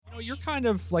you're kind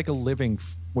of like a living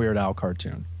Weird Al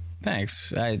cartoon.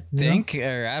 Thanks. I think,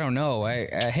 or I don't know.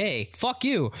 Hey, fuck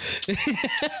you. Just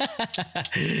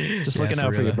looking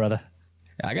out for you, brother.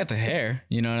 I got the hair.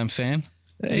 You know what I'm saying?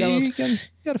 He's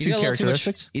got a few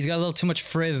characteristics. He's got a little too much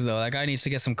frizz, though. That guy needs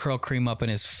to get some curl cream up in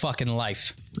his fucking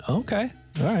life. Okay.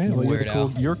 All right. Well, Weird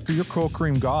Al. You're curl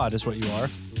cream god is what you are.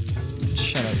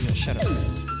 Shut up. Yo, shut up.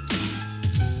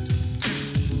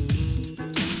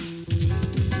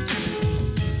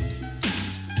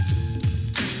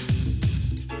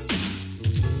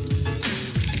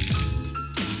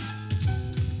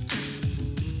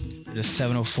 It is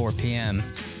 7:04 p.m.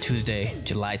 Tuesday,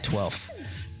 July 12th,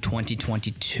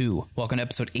 2022. Welcome to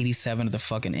episode 87 of the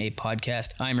fucking A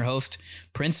podcast. I'm your host,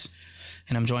 Prince,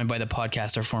 and I'm joined by the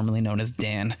podcaster formerly known as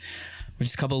Dan. We're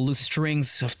just a couple of loose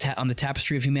strings on the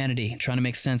tapestry of humanity, trying to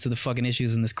make sense of the fucking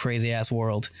issues in this crazy ass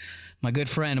world. My good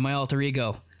friend and my alter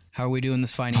ego. How are we doing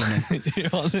this fine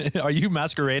evening? Are you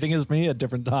masquerading as me at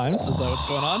different times? Is that what's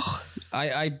going on?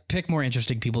 I pick more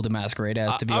interesting people to masquerade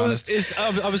as, to be honest.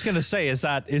 I was going to say, is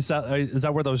that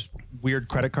where those weird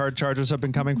credit card charges have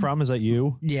been coming from? Is that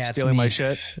you? Yeah, stealing my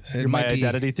shit. You're my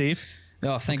identity thief.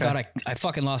 Oh, thank God I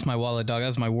fucking lost my wallet, dog. That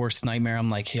was my worst nightmare. I'm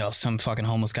like, some fucking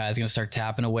homeless guy is gonna start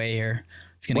tapping away here.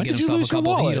 He's gonna get himself a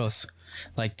couple heroes.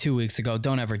 Like 2 weeks ago.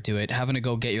 Don't ever do it. Having to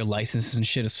go get your licenses and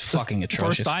shit is fucking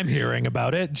atrocious. First I'm hearing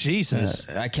about it. Jesus.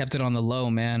 I kept it on the low,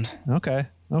 man. Okay.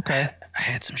 I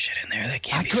had some shit in there that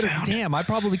can't be found. Damn, I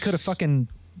probably could have fucking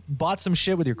bought some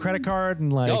shit with your credit card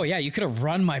and like. Oh yeah, you could have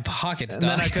run my pockets, and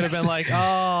dog. then I could have been like,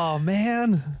 oh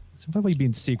man. It's probably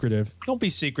being secretive. Don't be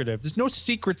secretive. There's no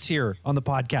secrets here on the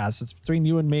podcast. It's between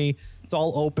you and me. It's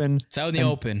all open. It's out in the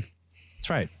open. That's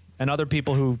right. And other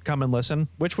people who come and listen,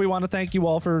 which we want to thank you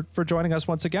all for joining us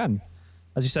once again.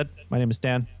 As you said, my name is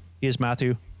Dan. He is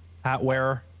Matthew. Hat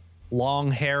wearer,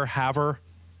 long hair haver,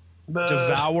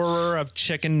 devourer of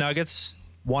chicken nuggets,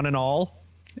 one and all.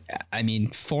 I mean,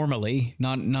 formally,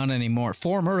 not anymore.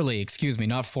 Formerly, excuse me,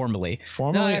 not formally.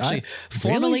 Formerly? No, actually,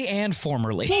 formally and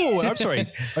formerly. Oh, I'm sorry.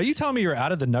 Are you telling me you're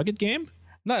out of the nugget game?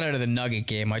 Not out of the nugget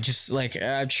game. I just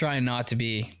I'm trying not to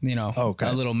be,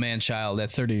 a little man child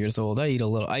at 30 years old. I eat a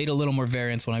little more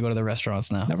variance when I go to the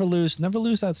restaurants now. Never lose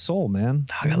that soul, man.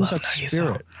 Never lose that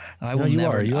spirit. I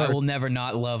will never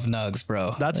not love nugs,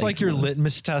 bro. That's like your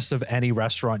litmus test of any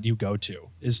restaurant you go to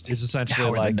is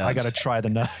essentially like, I got to try the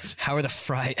nugs.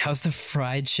 How's the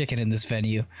fried chicken in this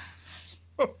venue?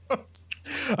 Do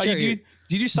you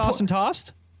do sauce and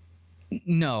tossed?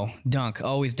 No, dunk.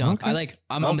 Always dunk. Okay.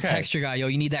 I'm a texture guy. Yo,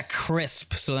 you need that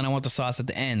crisp. So then I want the sauce at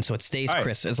the end, so it stays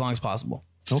crisp as long as possible.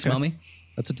 Okay. Smell me?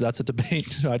 That's a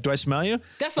debate. Do I smell you?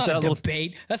 That's not a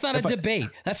debate. That's not a debate.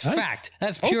 That's fact.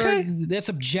 That's pure. Okay. That's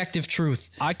objective truth.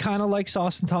 I kind of like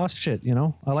sauce and tossed shit. I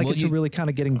like it to really kind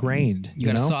of get ingrained. You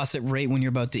gotta sauce it right when you're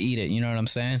about to eat it. You know what I'm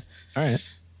saying? All right.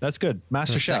 That's good.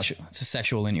 Master Chef. It's a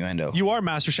sexual innuendo. You are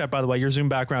Master Chef, by the way. Your Zoom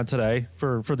background today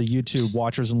for the YouTube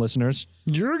watchers and listeners.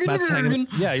 You're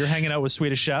hanging out with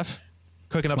Swedish Chef,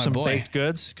 cooking up some baked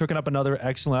goods, cooking up another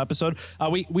excellent episode.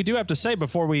 We do have to say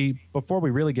before we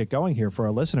really get going here for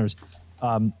our listeners,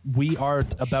 we are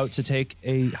about to take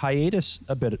a hiatus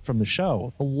a bit from the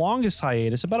show. The longest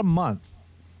hiatus, about a month.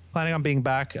 Planning on being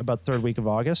back about third week of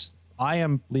August. I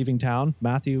am leaving town.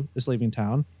 Matthew is leaving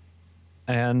town.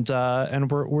 And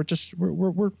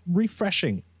we're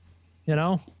refreshing, You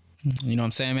know what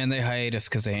I'm saying, man? They hiatus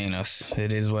because they ain't us.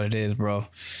 It is what it is, bro.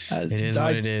 It is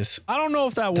what it is. I don't know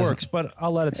if that works, but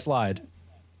I'll let it slide.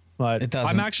 But it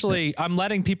doesn't. I'm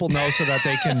letting people know so that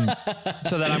they can,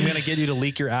 so that I'm going to get you to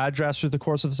leak your address through the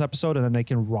course of this episode, and then they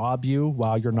can rob you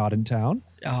while you're not in town.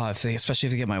 Oh, especially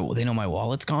if they know my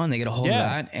wallet's gone, they get a hold of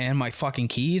that and my fucking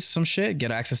keys, some shit,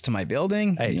 get access to my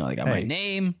building. Hey, they got my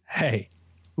name. Hey.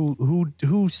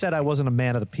 Who said I wasn't a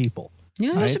man of the people?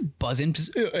 I should buzz in.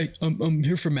 I'm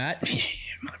here for Matt.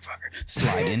 Motherfucker.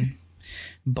 Slide in.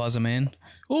 Buzz him in.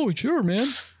 Oh, sure, man.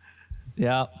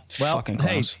 Yeah. Well,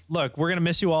 hey, look, we're going to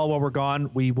miss you all while we're gone.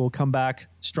 We will come back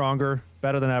stronger,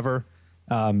 better than ever.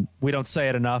 We don't say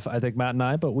it enough, I think, Matt and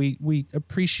I, but we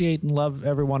appreciate and love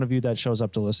every one of you that shows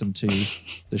up to listen to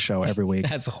the show every week.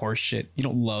 That's horse shit. You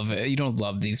don't love it. You don't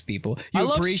love these people.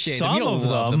 You appreciate them. You don't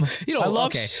love them. I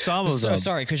love some of them.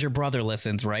 Sorry, because your brother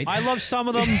listens, right? I love some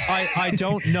of them. I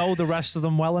don't know the rest of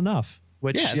them well enough.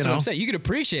 Which, that's what I'm saying. You can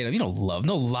appreciate them. You don't love them.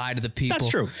 Don't lie to the people. That's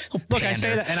true. Look, I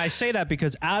say that, and I say that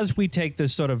because as we take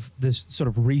this sort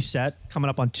of reset coming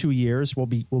up on 2 years, we'll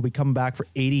be coming back for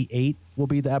 88. Will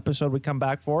be the episode we come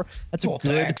back for. That's a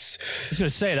good. I was gonna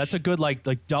say that's a good like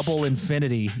double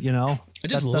infinity. It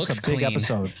just looks that's a big clean.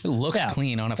 episode. It looks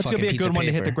clean on a It's fucking gonna be a piece good of one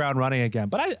to hit paper. the ground running again.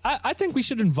 But I think we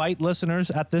should invite listeners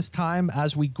at this time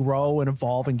as we grow and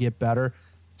evolve and get better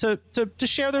to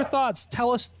share their thoughts.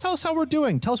 Tell us how we're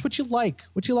doing. Tell us what you like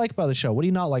about the show. What do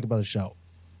you not like about the show?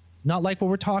 Not like what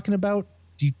we're talking about?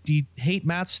 Do you hate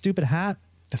Matt's stupid hat?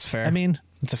 That's fair. I mean,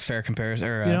 it's a fair comparison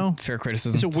or fair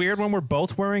criticism. is it weird when we're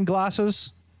both wearing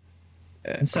glasses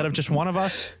instead of just one of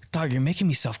us? Dog, you're making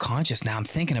me self-conscious now. I'm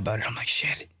thinking about it. I'm like,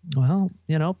 shit. Well,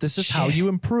 this is how Shit. you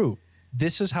improve.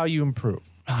 This is how you improve.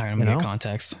 All right, I'm going to get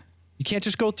context. You can't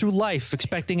just go through life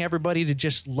expecting everybody to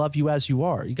just love you as you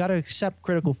are. You got to accept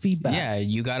critical feedback. Yeah,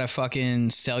 you got to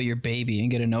fucking sell your baby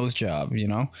and get a nose job,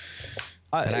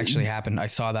 That actually happened. I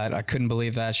saw that. I couldn't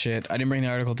believe that shit. I didn't bring the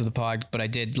article to the pod, but I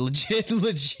did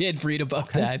legit read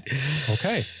about that.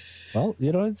 Okay. Well,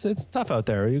 it's tough out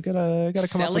there. You gotta come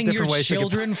Selling up with different ways. Selling your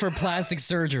children for plastic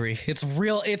surgery. It's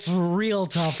real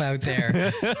tough out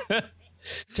there.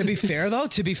 To be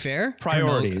fair,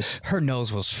 Priorities. Her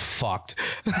nose was fucked.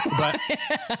 But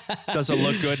does it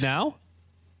look good now?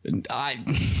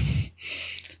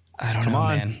 I don't know,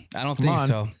 man. I don't think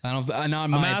so.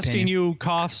 I'm asking you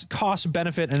cost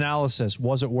benefit analysis.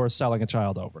 Was it worth selling a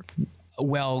child over?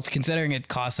 Well, considering it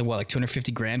costs like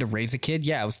 $250,000 to raise a kid,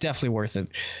 yeah, it was definitely worth it.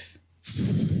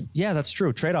 Yeah, that's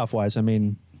true. Trade-off wise, I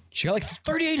mean, she got like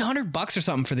 $3,800 or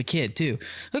something for the kid too.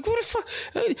 Like, what the fuck?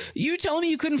 You telling me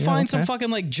you couldn't find some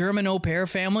fucking like German au pair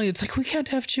family? It's like, we can't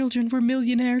have children. We're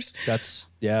millionaires.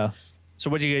 So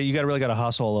what you got? Really got to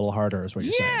hustle a little harder, is what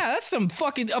you're saying. Yeah, that's some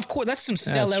fucking. Of course, that's some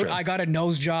sellout. I got a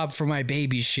nose job for my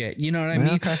baby shit. You know what I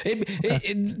mean? Okay.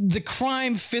 The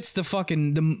crime fits the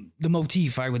fucking the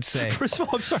motif. I would say. First of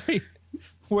all, I'm sorry.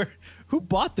 Who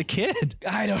bought the kid?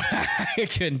 I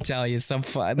couldn't tell you. Some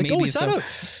fun. Like, maybe is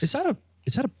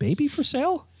that a baby for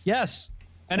sale? Yes.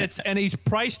 And he's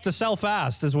priced to sell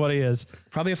fast, is what he is.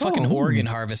 Probably a fucking organ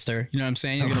harvester. You know what I'm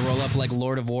saying? You're gonna roll up like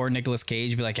Lord of War, Nicolas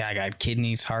Cage, be like, I got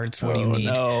kidneys, hearts. What do you need?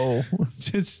 No,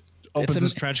 just opens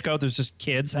his trench coat. There's just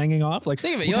kids hanging off. Like,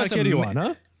 think of it. What kind of kid do you want,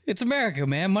 huh? It's America,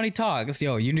 man. Money talks.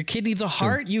 Yo, your kid needs a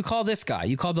heart. You call this guy.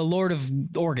 You call the Lord of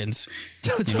Organs.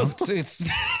 It's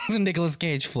a Nicolas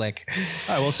Cage flick.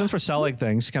 All right. Well, since we're selling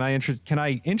things, can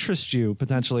I interest you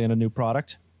potentially in a new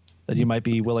product that you might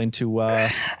be willing to?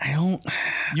 I don't.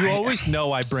 You always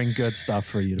know I bring good stuff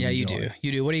for you to enjoy. You do.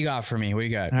 You do. What do you got for me? What do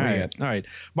you got? All right.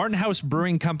 Martin House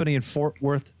Brewing Company in Fort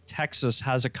Worth, Texas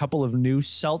has a couple of new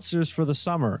seltzers for the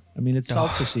summer. I mean, it's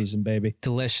seltzer season, baby.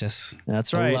 Delicious.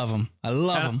 That's right. I love them. I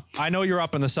love them. I know you're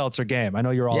up in the seltzer game. I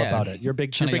know you're all about it. You're a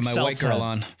big, trying to get my white girl head.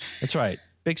 on. That's right.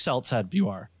 Big seltz head you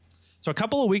are. So a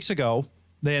couple of weeks ago,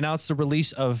 they announced the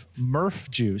release of Murph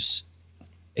Juice,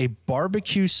 a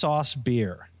barbecue sauce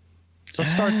beer. So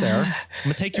let's start there. I'm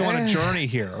gonna take you on a journey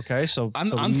here, okay?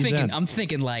 I'm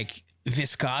thinking like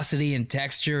viscosity and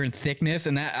texture and thickness,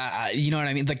 and that you know what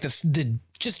I mean? Like the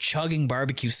just chugging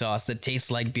barbecue sauce that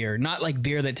tastes like beer, not like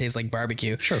beer that tastes like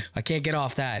barbecue. Sure, I can't get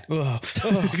off that. All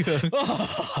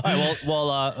right,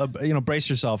 well, brace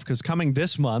yourself, because coming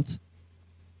this month,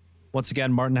 once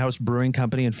again, Martin House Brewing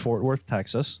Company in Fort Worth,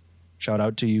 Texas. Shout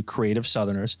out to you, creative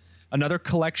Southerners. Another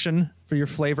collection for your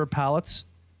flavor palettes.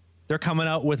 They're coming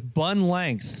out with Bun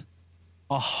Length,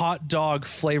 a hot dog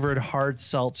flavored hard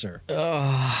seltzer.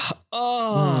 Dog.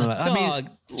 I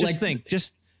mean,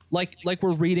 just like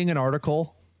we're reading an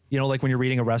article, like when you're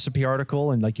reading a recipe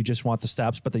article and like you just want the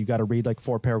steps, but then you got to read like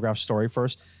 4-paragraph story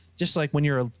first. Just like when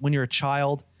you're a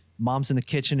child, mom's in the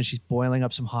kitchen and she's boiling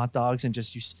up some hot dogs and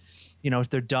just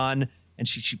they're done and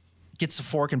she gets the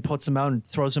fork and puts them out and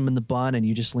throws them in the bun and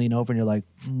you just lean over and you're like,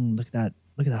 look at that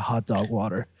hot dog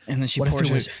water. And then she pours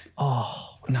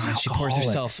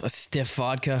herself a stiff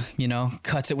vodka,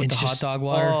 cuts it with the hot dog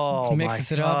water,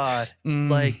 mixes it up.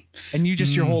 Like, and you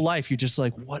just, your whole life, you're just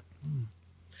like, what?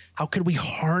 How could we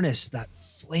harness that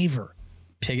flavor?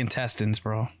 Pig intestines,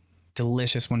 bro.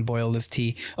 Delicious when boiled as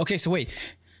tea. Okay, so wait.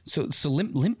 So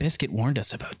Limp Bizkit warned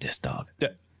us about this, dog.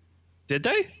 Did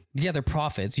they? Yeah, they're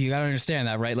prophets. You got to understand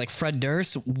that, right? Like Fred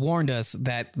Durst warned us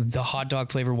that the hot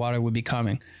dog flavored water would be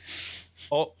coming.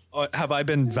 Oh, have I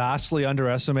been vastly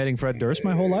underestimating Fred Durst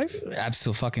my whole life?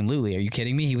 Absolutely. Are you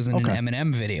kidding me? He was in an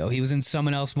Eminem video. He was in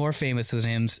someone else more famous than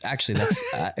him. Actually, that's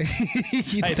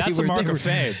hey, that's a mark of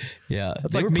fame. Yeah,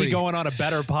 that's like me going on a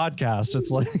better podcast.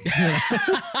 It's like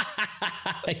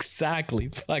exactly,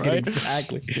 fucking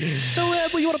exactly. So,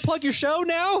 you want to plug your show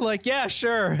now? Like, yeah,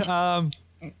 sure.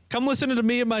 Come listen to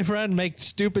me and my friend make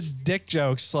stupid dick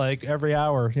jokes like every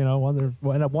hour.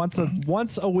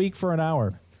 Once a week for an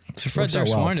hour. So Fred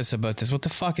Durst warned us about this. What the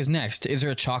fuck is next? Is there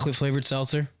a chocolate flavored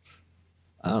seltzer?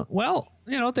 Well,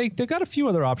 they got a few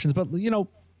other options, but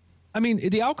I mean,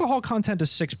 the alcohol content is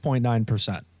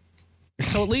 6.9%.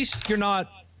 So at least you're not.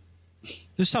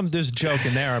 There's a joke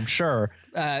in there, I'm sure.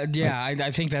 I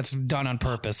think that's done on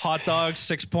purpose. Hot dogs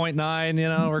 6.9. You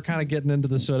know, we're kind of getting into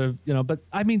the sort of, you know. But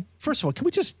I mean, first of all, can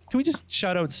we just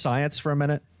shout out science for a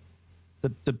minute?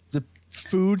 The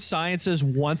food sciences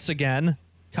once again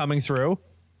coming through.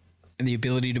 And the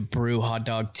ability to brew hot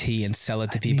dog tea and sell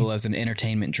it to people as an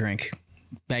entertainment drink.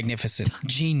 Magnificent.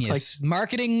 Genius. Like,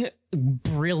 marketing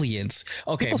brilliance.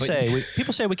 Okay.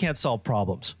 People say we can't solve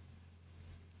problems.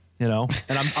 You know,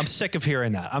 and I'm sick of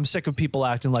hearing that. I'm sick of people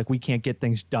acting like we can't get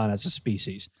things done as a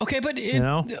species. Okay, but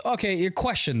your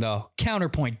question though,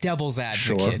 counterpoint, devil's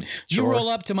advocate. Sure. You roll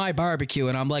up to my barbecue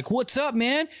and I'm like, "What's up,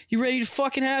 man? You ready to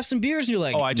fucking have some beers?" And you're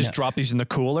like, "Oh, I just dropped these in the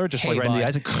cooler, just right in the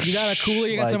ice." You got a cooler?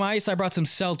 You got some ice? I brought some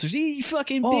seltzers. You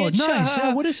fucking bitch. Oh,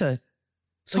 nice. What is it?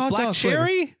 It's like black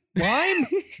cherry, lime.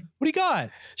 What do you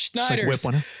got? Schneider's.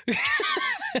 Like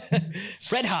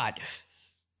Red hot.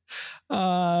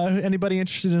 Anybody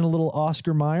interested in a little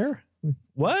Oscar Mayer?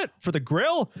 What? For the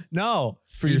grill? No.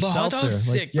 For your seltzer.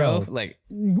 Sick, bro. Like,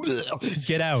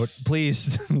 get out,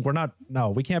 please.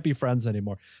 We can't be friends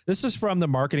anymore. This is from the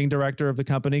marketing director of the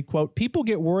company. Quote, people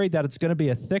get worried that it's going to be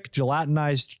a thick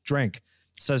gelatinized drink.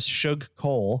 Says Shug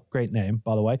Cole. Great name,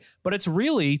 by the way. But it's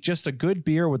really just a good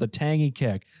beer with a tangy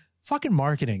kick. Fucking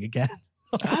marketing again.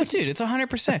 Oh, dude, it's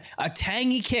 100%. A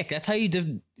tangy kick. That's how you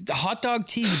do. The hot dog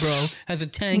tea, bro, has a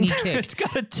tangy kick. It's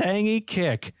got a tangy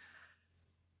kick.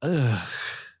 Ugh.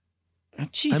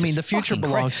 Jesus, I mean, the future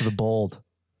belongs to the bold.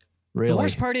 Really. The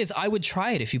worst part is I would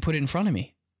try it if you put it in front of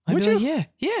me. Would you? Like,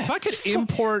 yeah. If I could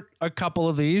import a couple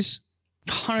of these,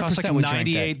 100% cost like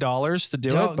 $98 to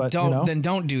do it. But then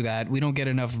don't do that. We don't get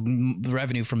enough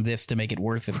revenue from this to make it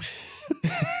worth it.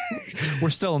 We're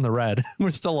still in the red.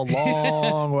 We're still a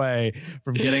long way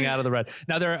from getting out of the red.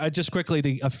 Now, there are just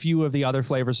quickly a few of the other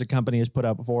flavors the company has put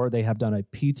out before. They have done a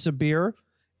pizza beer,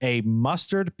 a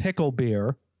mustard pickle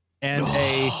beer, and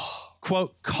a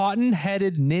quote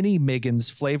cotton-headed Ninny Miggins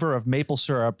flavor of maple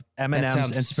syrup, M&Ms,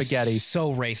 and spaghetti.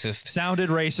 So racist. Sounded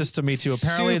racist to me too.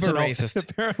 Apparently,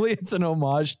 Apparently, it's an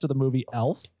homage to the movie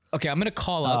Elf. Okay, I'm gonna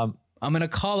call up. I'm going to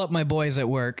call up my boys at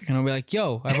work and I'll be like,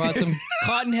 yo, I brought some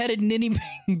cotton-headed Ninny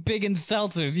Biggin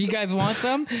seltzers. You guys want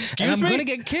some? Excuse me? I'm going to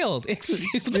get killed. What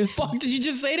the fuck did you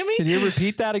just say to me? Can you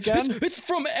repeat that again? It's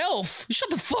from Elf.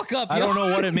 Shut the fuck up, yo. I don't know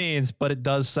what it means, but it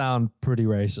does sound pretty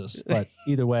racist. But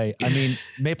either way, I mean,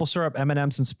 maple syrup,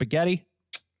 M&Ms, and spaghetti.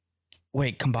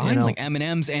 Wait, combined like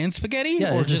M&Ms and spaghetti?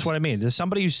 Yeah, that's just what I mean. There's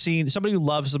somebody who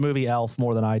loves the movie Elf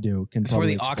more than I do. That's where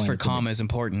the Oxford comma is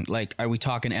important. Like, are we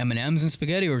talking M&Ms and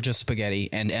spaghetti or just spaghetti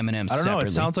and M&Ms? I don't know. It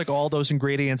sounds like all those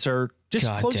ingredients are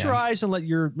just close your eyes and let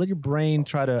your brain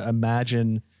try to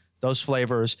imagine those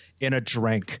flavors in a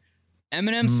drink.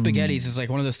 M&M's spaghettis is like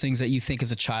one of those things that you think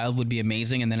as a child would be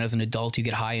amazing, and then as an adult you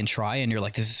get high and try, and you're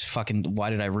like, "This is fucking. Why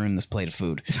did I ruin this plate of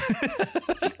food?"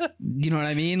 You know what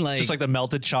I mean? Like just like the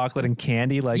melted chocolate and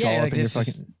candy, like all up in your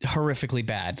fucking horrifically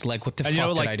bad. Like what the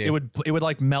fuck did I do? It would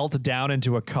like melt down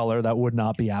into a color that would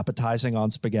not be appetizing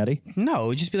on spaghetti. No, it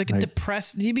would just be like a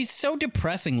depressed. You'd be so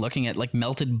depressing looking at like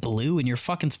melted blue in your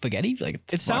fucking spaghetti. Like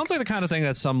it sounds like the kind of thing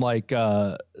that some chef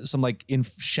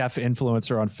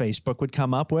influencer on Facebook would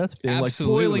come up with.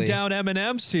 Absolutely. Like boiling down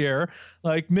M&Ms here,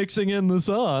 like mixing in the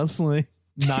sauce, like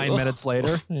 9 minutes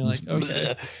later. And you're like,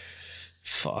 okay.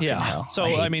 Fucking hell. So,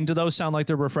 I mean, do those sound like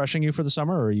they're refreshing you for the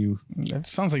summer, or are you? It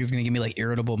sounds like it's going to give me like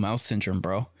irritable mouth syndrome,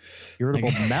 bro.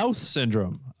 Irritable mouth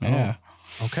syndrome. Yeah.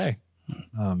 Oh, okay.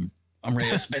 I'm ready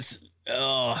to spit.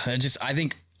 I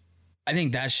think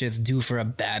that shit's due for a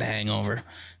bad hangover.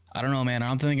 I don't know, man. I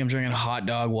don't think I'm drinking hot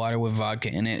dog water with vodka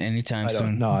in it anytime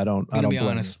soon. No, I don't. Gonna be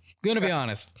honest. Gonna be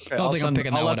honest. Okay, don't think I'm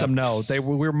picking that I'll one let them know.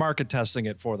 We're market testing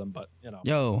it for them, but you know.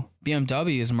 Yo,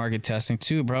 BMW is market testing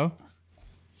too, bro.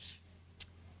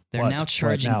 They're now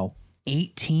charging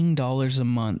 $18 a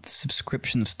month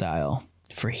subscription style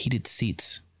for heated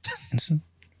seats.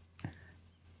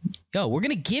 Yo, we're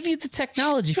going to give you the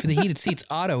technology for the heated seats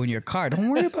auto in your car. Don't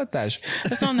worry about that.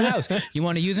 That's not in the house. You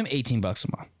want to use them? $18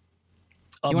 a month.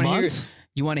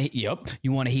 You want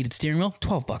a heated steering wheel?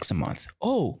 $12 a month.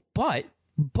 Oh, but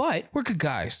we're good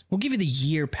guys. We'll give you the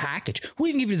year package. We'll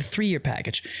even give you the 3-year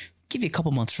package. Give you a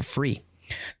couple months for free.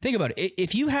 Think about it.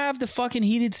 If you have the fucking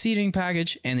heated seating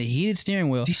package and the heated steering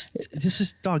wheel,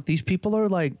 these people are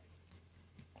like,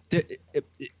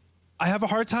 I have a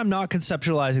hard time not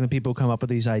conceptualizing the people who come up with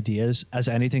these ideas as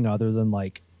anything other than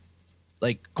like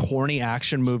corny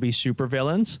action movie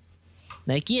supervillains.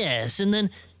 Like, yes, and then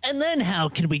how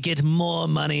can we get more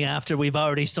money after we've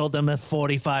already sold them a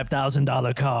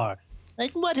 $45,000 car?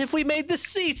 Like, what if we made the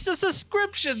seats a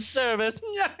subscription service?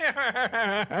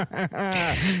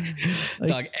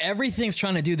 Dog, everything's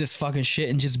trying to do this fucking shit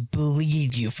and just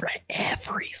bleed you for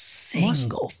every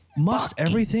single Must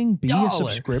everything be dollar. a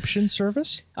subscription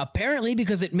service? Apparently,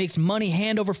 because it makes money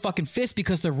hand over fucking fist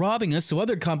because they're robbing us. So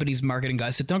other companies, marketing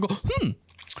guys sit down and go,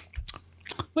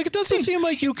 Like, it doesn't seem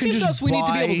like you can just we need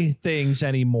to be able buy things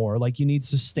anymore. Like, you need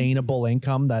sustainable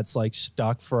income that's like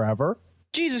stuck forever.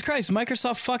 Jesus Christ,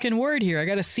 Microsoft fucking Word here. I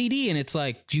got a CD and it's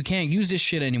like, you can't use this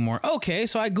shit anymore. Okay,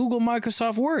 so I Google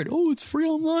Microsoft Word. Oh, it's free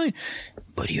online.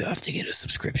 But you have to get a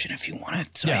subscription if you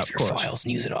want to save your files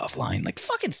and use it offline. Like,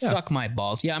 fucking suck my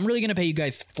balls. Yeah, I'm really going to pay you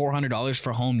guys $400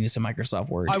 for home use of Microsoft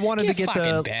Word. I wanted to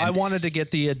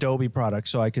get the Adobe product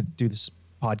so I could do this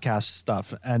podcast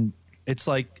stuff. And it's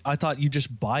like, I thought you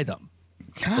just buy them.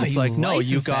 It's like, no,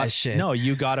 you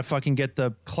got to fucking get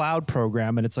the cloud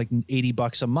program and it's like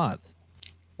 $80 a month.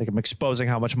 Like, I'm exposing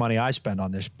how much money I spend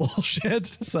on this bullshit.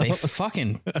 So. They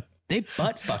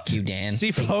butt fuck you, Dan. See,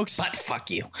 folks, butt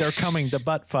fuck you. They're coming to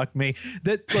butt fuck me.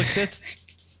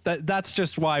 That's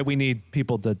just why we need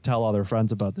people to tell other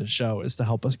friends about this show, is to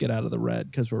help us get out of the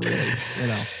red, because we're really,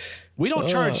 we don't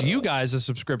charge you guys a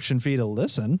subscription fee to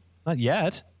listen. Not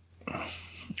yet.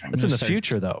 It's in the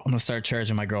future, though. I'm gonna start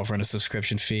charging my girlfriend a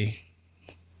subscription fee.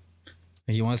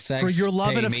 You want sex? For your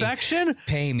love and affection?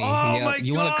 Pay me. Oh my God.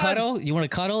 You want to cuddle? You want to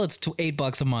cuddle? It's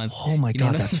 $8 a month. Oh my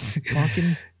God, that's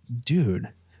fucking dude.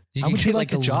 How would you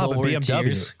like the job at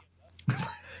BMW?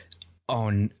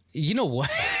 You know what?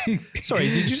 Sorry,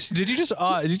 did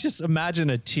you just imagine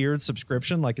a tiered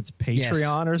subscription like it's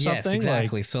Patreon or something? Yes,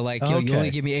 exactly. So like, you only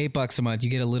give me $8 a month, you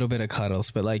get a little bit of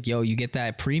cuddles, but like, you get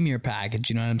that premier package.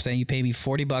 You know what I'm saying? You pay me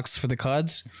 $40 for the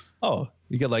cuds. Oh,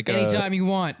 you get like anytime you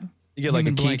want. You get like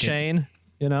a keychain,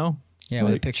 Yeah,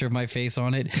 with a picture of my face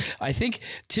on it. I think,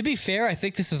 to be fair, I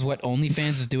think this is what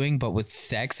OnlyFans is doing, but with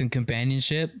sex and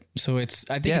companionship. So it's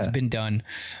been done.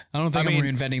 I don't think I'm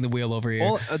reinventing the wheel over here.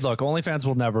 Look, OnlyFans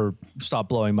will never stop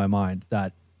blowing my mind.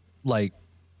 That, like,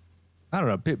 I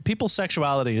don't know, people's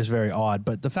sexuality is very odd,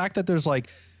 but the fact that there's like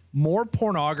more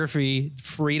pornography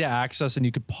free to access than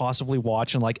you could possibly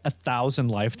watch in like 1,000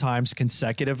 lifetimes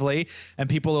consecutively, and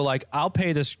people are like, I'll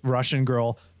pay this Russian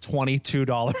girl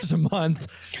 $22 a month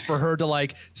for her to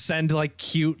like send like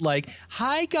cute like,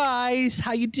 hi guys,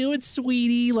 how you doing,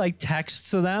 sweetie, like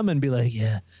texts to them and be like,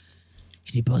 yeah,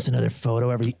 can you post another photo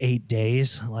every 8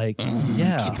 days? Like,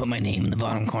 yeah. Can you put my name in the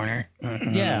bottom corner?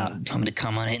 Yeah. Tell me to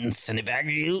come on it and send it back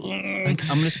to you. Like,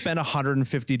 I'm gonna spend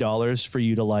 $150 for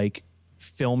you to like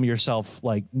film yourself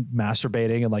like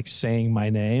masturbating and like saying my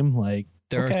name. Like,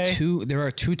 there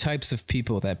are two types of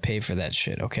people that pay for that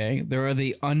shit. Okay, there are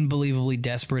the unbelievably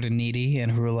desperate and needy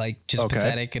and who are like just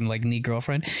pathetic and like need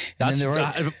girlfriant. And that's then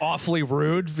there are, awfully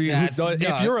rude.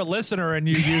 If you're a listener and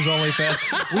you use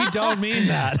OnlyFans, we don't mean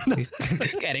that.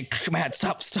 Matt,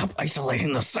 stop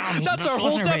isolating the sound. That's our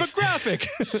whole demographic.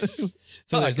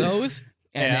 So there's those.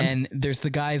 And then there's the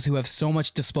guys who have so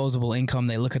much disposable income.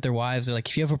 They look at their wives. They're like,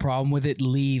 if you have a problem with it,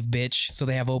 leave, bitch. So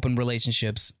they have open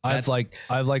relationships. I've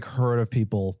heard of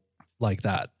people like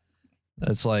that.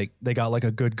 It's like they got like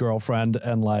a good girlfriend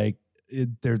and like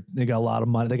they got a lot of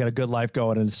money. They got a good life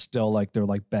going, and it's still like they're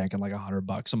like banking like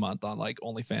 $100 a month on like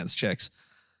OnlyFans chicks.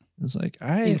 It's like, all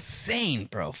right. Insane,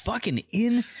 bro. Fucking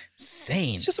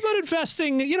insane. It's just about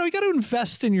investing. You got to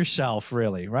invest in yourself,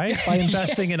 really, right? By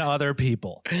investing in other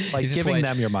people, like giving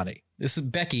them your money. This is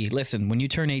Becky. Listen, when you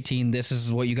turn 18, this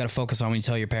is what you got to focus on when you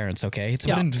tell your parents, okay? It's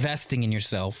about investing in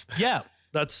yourself. Yeah,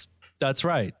 that's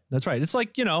right. That's right. It's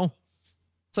like,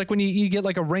 it's like when you get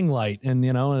like a ring light and,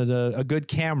 a good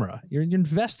camera. You're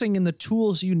investing in the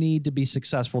tools you need to be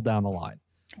successful down the line.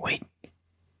 Wait.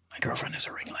 My girlfriend has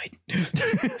a ring light.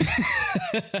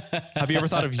 Have you ever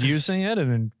thought of using it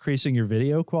and increasing your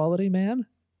video quality, man?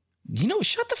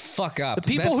 Shut the fuck up. The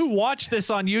people who watch this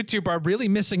on YouTube are really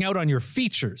missing out on your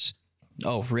features.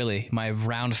 Oh, really? My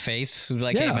round face?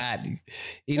 Like, hey, Matt,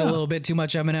 eat a little bit too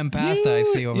much M&M pasta I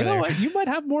see over there. What? You might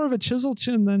have more of a chisel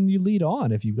chin than you lead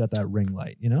on if you've got that ring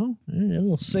light, A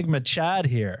little Sigma Chad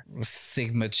here.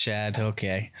 Sigma Chad,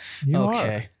 okay. You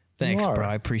are. Thanks, bro.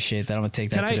 I appreciate that. I'm going to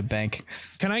take that to the bank.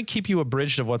 Can I keep you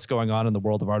abridged of what's going on in the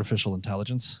world of artificial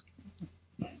intelligence?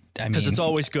 Because it's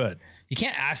always good. You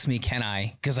can't ask me, can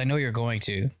I? Because I know you're going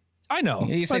to. I know.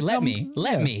 You say, let me.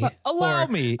 Allow me. Allow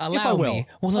me.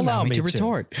 Well, allow me to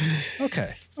retort.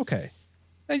 Okay.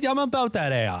 I'm about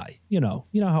that AI. You know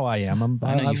how I am.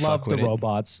 I love the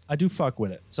robots. I do fuck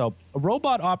with it. So a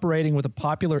robot operating with a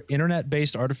popular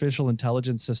internet-based artificial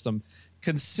intelligence system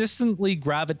consistently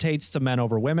gravitates to men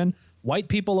over women, white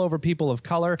people over people of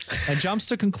color, and jumps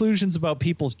to conclusions about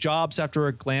people's jobs after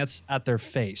a glance at their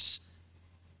face.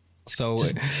 So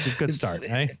a good start,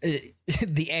 eh?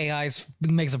 The AI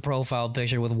makes a profile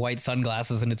picture with white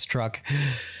sunglasses in its truck.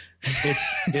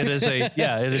 It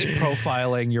is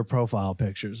profiling your profile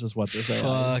pictures is what this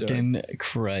AI is doing. Fucking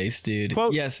Christ, dude.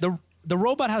 Quote, yes. The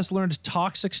robot has learned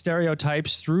toxic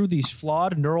stereotypes through these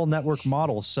flawed neural network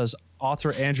models, says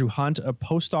author Andrew Hunt, a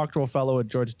postdoctoral fellow at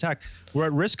Georgia Tech. We're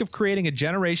at risk of creating a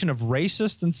generation of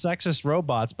racist and sexist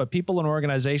robots, but people and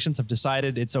organizations have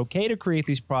decided it's okay to create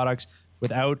these products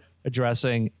without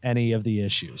addressing any of the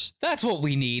issues. That's what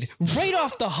we need. Right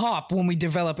off the hop when we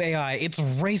develop AI, it's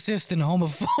racist and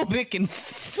homophobic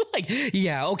and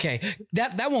yeah, okay.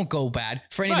 That won't go bad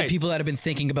for any of the people that have been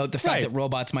thinking about the fact that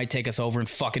robots might take us over and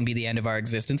fucking be the end of our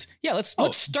existence. Yeah, let's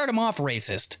start them off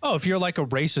racist. Oh, if you're like a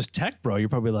racist tech bro, you're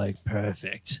probably like,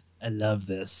 perfect. I love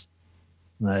this.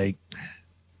 Like,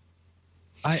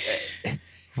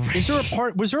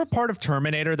 was there a part of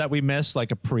Terminator that we missed,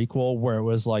 like a prequel where it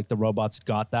was like the robots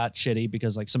got that shitty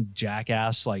because like some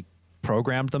jackass like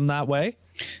programmed them that way?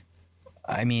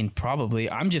 I mean, probably.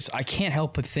 I can't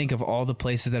help but think of all the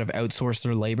places that have outsourced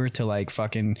their labor to like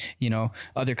fucking,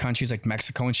 other countries like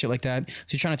Mexico and shit like that.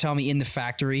 So you're trying to tell me in the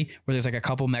factory where there's like a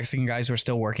couple Mexican guys who are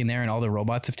still working there and all the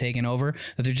robots have taken over,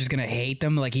 that they're just going to hate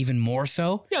them like even more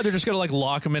so? Yeah, they're just going to like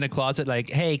lock them in a closet like,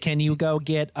 hey, can you go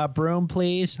get a broom,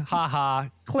 please? Ha ha.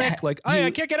 Click. Like,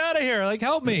 I can't get out of here. Like,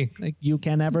 help me. Like, you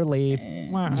can never leave.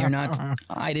 You're not.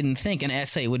 I didn't think an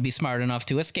essay would be smart enough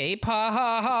to escape. Ha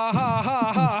ha ha ha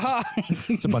ha ha ha.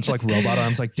 It's a bunch of like robot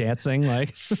arms like dancing,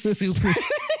 like super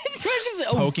just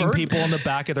poking people in the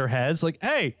back of their heads. Like,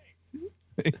 hey,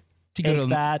 take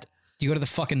that. You go to the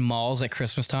fucking malls at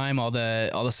Christmas time. All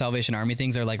the Salvation Army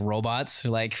things are like robots.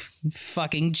 They're like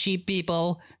fucking cheap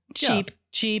people. Cheap.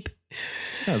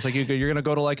 Yeah, it's like you're gonna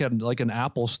go to like an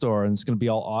Apple store and it's gonna be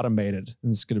all automated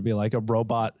and it's gonna be like a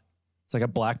robot. It's like a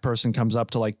black person comes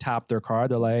up to like tap their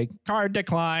card. They're like, card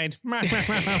declined.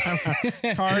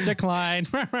 Card declined.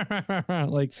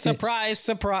 Like surprise.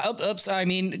 Oops. I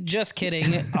mean, just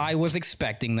kidding. I was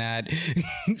expecting that.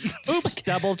 Oops.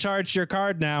 Double charged your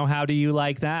card now. How do you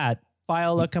like that?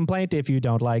 File a complaint if you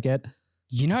don't like it.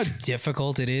 You know how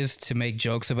difficult it is to make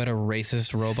jokes about a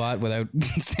racist robot without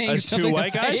saying something. Two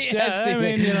white guys? Yeah, I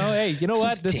mean, hey, you know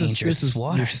what? This is you're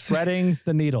threading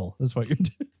the needle. Is what you're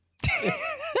doing.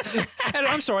 And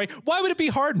I'm sorry. Why would it be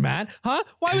hard, Matt? Huh?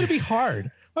 Why would it be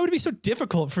hard? Why would it be so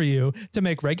difficult for you to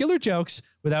make regular jokes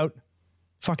without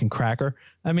fucking cracker?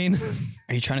 I mean,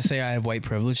 are you trying to say I have white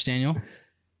privilege, Daniel?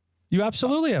 You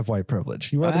absolutely have white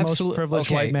privilege. You are the most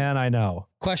privileged white man I know.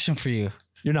 Question for you.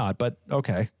 You're not, but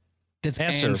okay. Does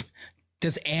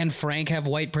Anne Frank have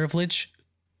white privilege?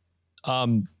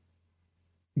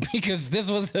 Because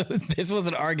this was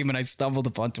an argument I stumbled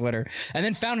upon Twitter and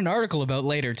then found an article about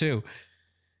later too.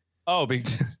 Oh,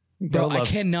 bro, I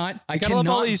cannot love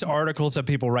all these articles that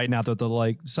people write now that they're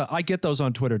like. So I get those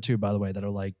on Twitter too, by the way, that are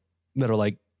like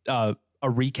a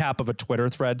recap of a Twitter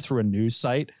thread through a news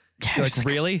site. You're like,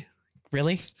 really?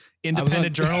 Really?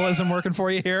 Independent journalism working for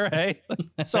you here? Hey,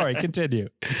 sorry, continue.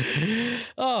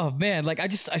 Oh man, like I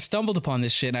stumbled upon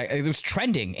this shit. And it was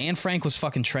trending. Anne Frank was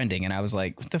fucking trending, and I was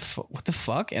like, what the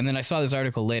fuck? And then I saw this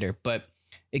article later, but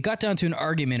it got down to an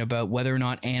argument about whether or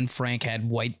not Anne Frank had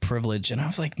white privilege, and I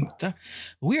was like,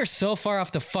 we are so far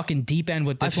off the fucking deep end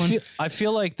with this one. I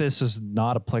feel like this is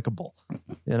not applicable.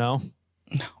 You know.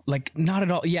 Like, not at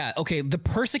all. Yeah. Okay. The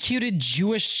persecuted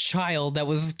Jewish child that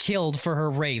was killed for her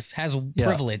race has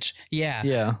privilege.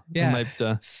 Yeah.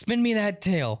 Spin me that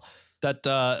tale.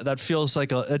 That feels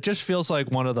like it just feels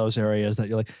like one of those areas that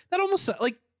you're like, that almost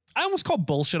like, I almost call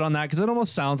bullshit on that because it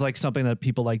almost sounds like something that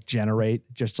people like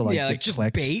generate just to like, get just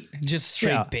clicks. Bait, just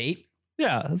straight bait.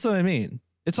 Yeah. That's what I mean.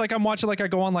 It's like I'm watching, like I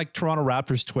go on like Toronto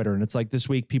Raptors Twitter and it's like this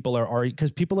week people are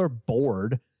because people are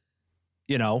bored,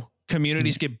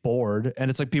 communities get bored and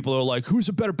it's like people are like, who's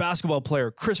a better basketball player,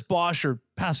 Chris Bosh or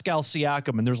Pascal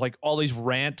Siakam? And there's like all these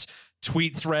rant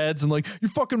tweet threads and like, you're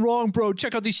fucking wrong, bro.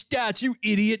 Check out these stats, you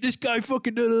idiot. This guy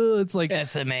fucking, it's like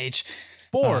SMH.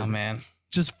 Bored. Oh, man.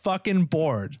 Just fucking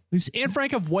bored. Does Anne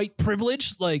Frank have white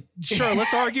privilege? Like, sure,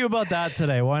 let's argue about that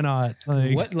today. Why not?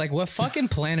 What fucking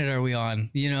planet are we on?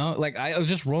 Like I was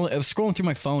scrolling through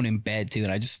my phone in bed too,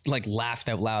 and I just like laughed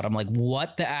out loud. I'm like,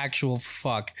 what the actual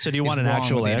fuck? So do you want an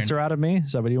actual answer out of me?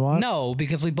 Is that what you want? No,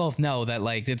 because we both know that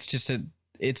like it's just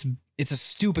it's a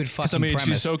stupid fucking premise.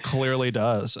 She so clearly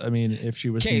does. I mean, if she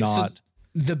was not. So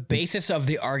the basis of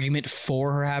the argument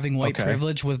for her having white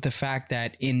privilege was the fact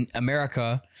that in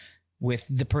America, with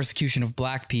the persecution of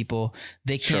black people,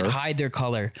 they can't hide their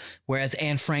color. Whereas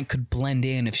Anne Frank could blend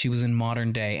in if she was in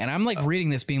modern day. And I'm like reading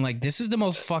this being like, this is the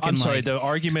most fucking. I'm sorry. The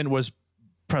argument was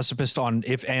precipice on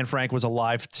if Anne Frank was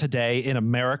alive today in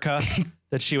America,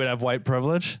 that she would have white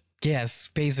privilege? Yes,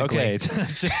 basically. Okay,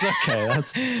 it's just okay.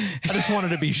 I just wanted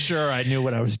to be sure I knew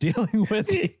what I was dealing with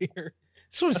here.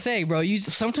 That's what I'm saying, bro.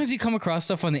 Sometimes you come across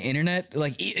stuff on the internet,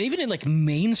 like even in like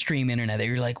mainstream internet, that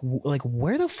you're like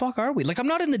where the fuck are we? Like, I'm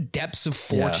not in the depths of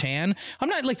 4chan. Yeah. I'm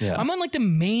not like I'm on like the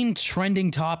main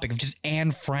trending topic of just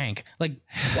Anne Frank. Like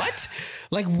what?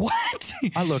 Like what?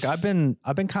 Look, I've been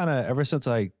kind of ever since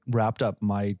I wrapped up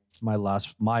my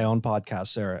own podcast,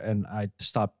 Sarah, and I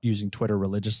stopped using Twitter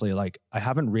religiously. Like, I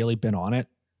haven't really been on it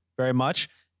very much,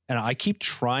 and I keep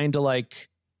trying to like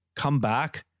come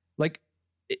back. Like,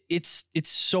 it's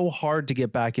so hard to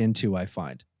get back into, I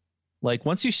find. Like,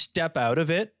 once you step out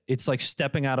of it, it's like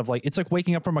stepping out of like, it's like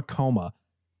waking up from a coma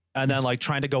and then like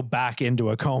trying to go back into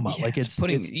a coma. Yeah, like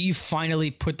you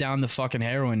finally put down the fucking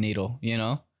heroin needle, you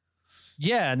know?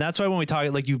 Yeah. And that's why when we talk,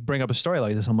 like, you bring up a story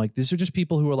like this, I'm like, these are just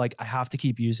people who are like, I have to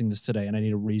keep using this today and I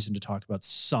need a reason to talk about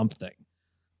something.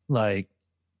 Like,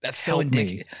 that's so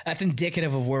indicative. That's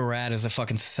indicative of where we're at as a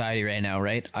fucking society right now,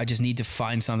 right? I just need to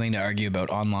find something to argue about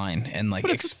online and like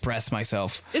express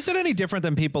myself. Is it any different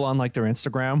than people on like their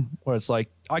Instagram, where it's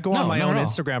like, I go on my own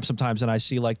Instagram sometimes and I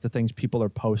see like the things people are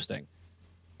posting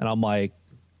and I'm like,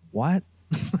 what?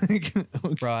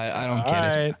 Bro, I don't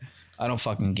get it. I don't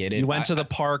fucking get it. You went to the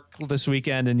park this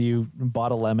weekend and you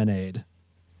bought a lemonade.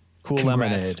 Cool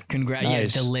lemonade. Congrats.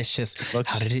 Nice. Yeah, delicious.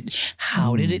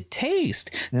 How did it taste?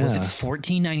 Yeah. Was it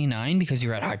 $14.99 because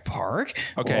you're at Hyde Park?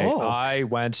 Okay. Whoa. I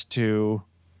went to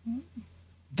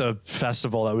the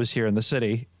festival that was here in the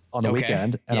city on the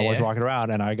weekend and I was walking around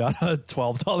and I got a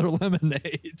 $12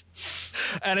 lemonade.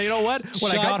 And you know what?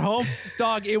 When I got home,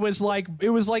 dog, it was like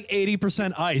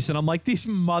 80% ice. And I'm like, these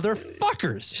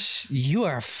motherfuckers.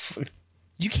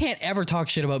 You can't ever talk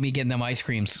shit about me getting them ice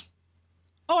creams.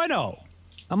 Oh, I know.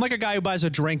 I'm like a guy who buys a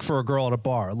drink for a girl at a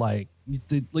bar. Like you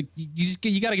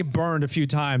got to get burned a few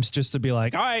times just to be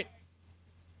like, all right,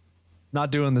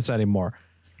 not doing this anymore.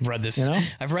 I've read this. You know?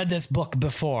 I've read this book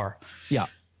before. Yeah.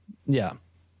 Yeah.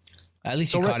 At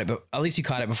least you caught it. But at least you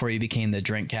caught it before you became the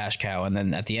drink cash cow. And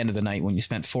then at the end of the night, when you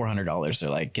spent $400, they're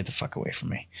like, get the fuck away from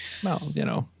me. Well, you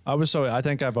know, I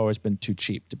think I've always been too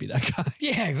cheap to be that guy.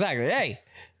 Yeah, exactly. Hey.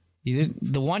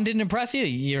 The one didn't impress you.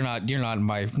 You're not in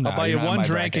my. I'll buy you one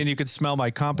drink and you could smell my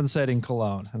compensating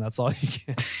cologne, and that's all you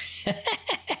get.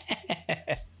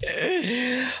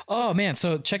 Oh man!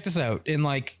 So check this out. In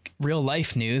like real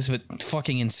life news, but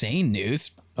fucking insane news.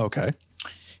 Okay.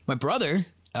 My brother,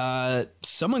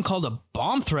 someone called a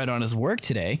bomb threat on his work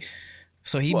today.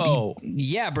 So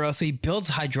yeah, bro. So he builds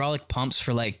hydraulic pumps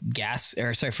for like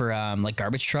like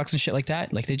garbage trucks and shit like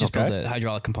that. Like they just build the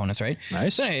hydraulic components, right?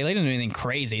 Nice. So anyway, they didn't do anything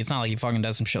crazy. It's not like he fucking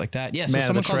does some shit like that. Yeah. So man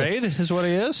of the trade is what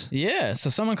he is. Yeah.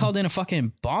 So someone called in a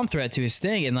fucking bomb threat to his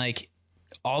thing, and like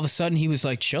all of a sudden he was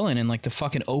like chilling, and like the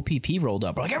fucking OPP rolled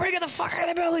up. We're like, everybody get the fuck out of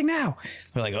the building now.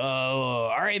 We're like, oh,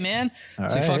 all right, man.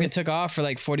 So he fucking took off for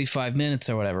like 45 minutes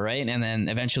or whatever, right? And then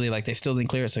eventually like they still didn't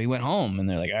clear it, so he went home, and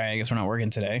they're like, all right, I guess we're not working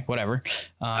today, whatever.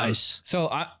 Nice. So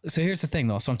here's the thing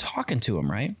though. So I'm talking to him,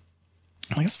 right?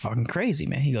 I'm like, it's fucking crazy,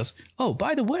 man. He goes, oh,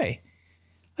 by the way,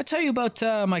 I tell you about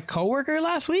my coworker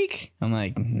last week. I'm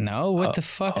like, no, what the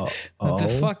fuck? What the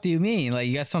fuck do you mean? Like,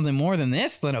 you got something more than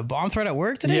this, than a bomb threat at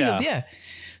work today? Yeah. He goes, yeah.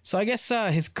 So I guess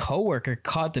his coworker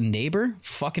caught the neighbor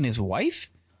fucking his wife.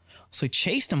 So he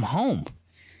chased him home.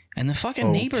 And the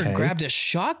fucking neighbor grabbed a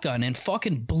shotgun and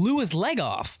fucking blew his leg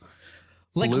off.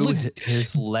 Like, blew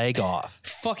his leg off.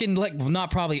 Fucking, like,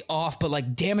 not probably off, but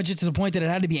like damage it to the point that it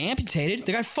had to be amputated.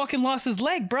 The guy fucking lost his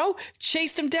leg, bro.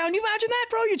 Chased him down. You imagine that,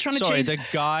 bro? You're trying to chase. Sorry, the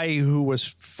guy who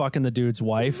was fucking the dude's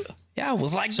wife. Yeah,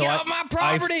 was like, get off my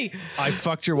property. I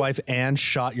fucked your wife and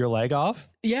shot your leg off?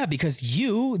 Yeah, because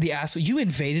you, the asshole, you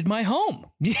invaded my home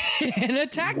and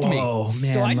attacked me. Man,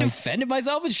 so I defended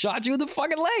myself and shot you in the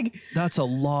fucking leg. That's a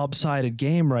lopsided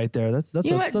game right there. That's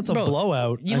a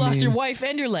blowout. You lost your wife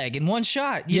and your leg in one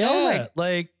shot. You know,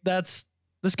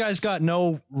 this guy's got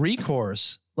no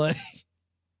recourse. Like,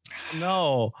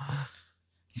 no.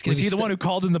 Was he the one who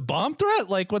called in the bomb threat?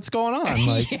 Like, what's going on?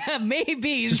 Like, yeah,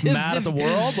 maybe he's just mad at the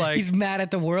world. Like, he's mad at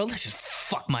the world. Just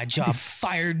fuck my job,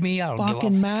 fired me. I don't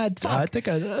fucking mad. Fuck. I think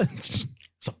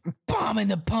so bomb in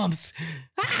the pumps.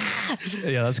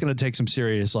 Yeah, that's gonna take some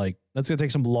serious. Like, that's gonna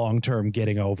take some long term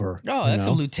getting over. Oh, that's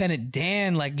a Lieutenant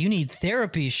Dan. Like, you need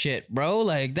therapy, shit, bro.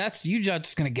 Like, you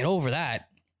just gonna get over that.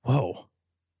 Whoa.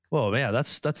 Whoa, yeah,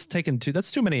 that's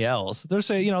too many L's. There's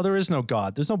there is no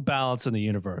God. There's no balance in the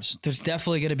universe. There's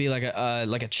definitely going to be like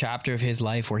a chapter of his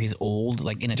life where he's old,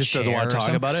 like in a Just chair. doesn't want to talk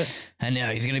something. about it. And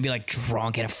he's going to be like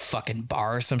drunk at a fucking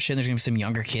bar or some shit. There's going to be some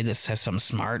younger kid that says something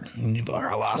smart. And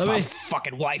I lost my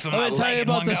fucking wife and my leg. Let me tell you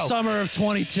about the summer of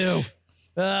 22.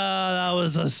 That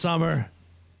was a summer.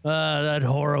 That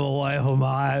horrible wife of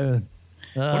mine.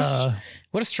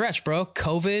 What a stretch, bro.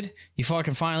 COVID, you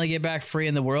fucking finally get back free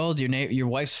in the world. Your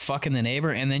wife's fucking the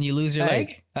neighbor, and then you lose your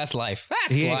leg. That's life.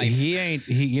 That's life.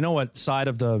 He you know what side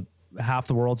of the half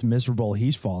the world's miserable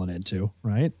he's fallen into,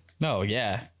 right? No,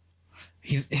 yeah.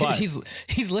 He's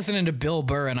listening to Bill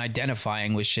Burr and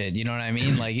identifying with shit. You know what I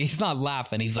mean? Like, he's not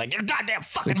laughing. He's like, you're goddamn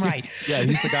fucking right. Yeah,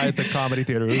 he's the guy at the comedy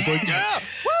theater who's like, yeah,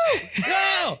 woo,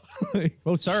 yeah.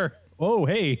 Oh, sir. Oh,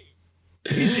 hey.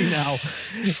 Easy now.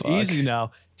 Easy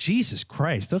now. Jesus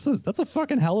Christ, that's a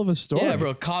fucking hell of a story. Yeah,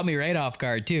 bro, caught me right off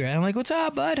guard too. And I'm like, "What's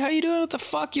up, bud? How you doing? What the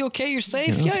fuck? You okay? You're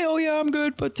safe? Yeah, yeah, I'm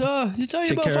good. But you tell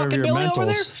you about fucking Billy over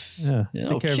there? Yeah,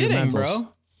 no kidding,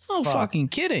 bro. No fucking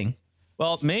kidding.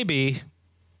 Well, maybe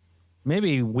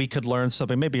we could learn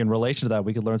something. Maybe in relation to that,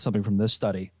 we could learn something from this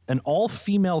study. An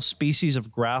all-female species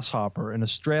of grasshopper in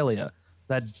Australia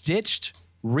that ditched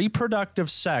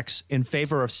reproductive sex in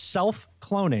favor of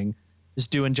self-cloning is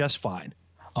doing just fine.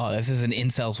 Oh, this is an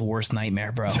incel's worst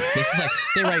nightmare, bro. This is like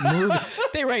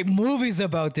they write movies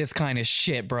about this kind of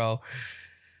shit, bro.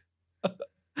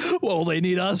 What will they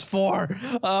need us for?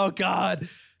 Oh, God.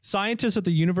 Scientists at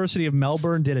the University of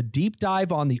Melbourne did a deep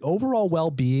dive on the overall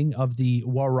well-being of the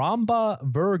Waramba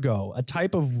virgo, a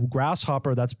type of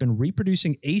grasshopper that's been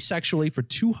reproducing asexually for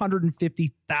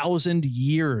 250,000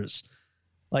 years.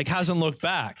 Like, hasn't looked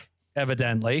back,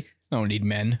 evidently. Don't need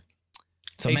men.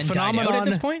 So men died out at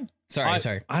this point?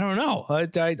 Sorry. I don't know.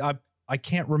 I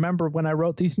can't remember when I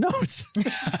wrote these notes.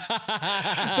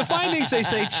 The findings, they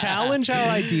say, challenge our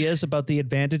ideas about the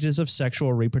advantages of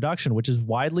sexual reproduction, which is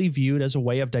widely viewed as a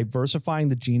way of diversifying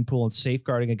the gene pool and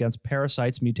safeguarding against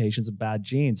parasites, mutations, and bad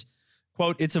genes.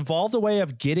 Quote, it's evolved a way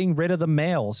of getting rid of the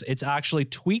males. It's actually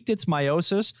tweaked its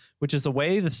meiosis, which is the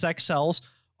way the sex cells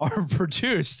are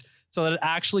produced, so that it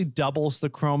actually doubles the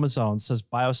chromosomes, says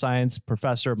bioscience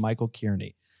professor Michael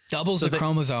Kearney. Doubles the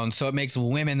chromosomes, so it makes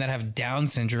women that have Down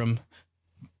syndrome.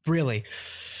 Really?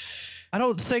 I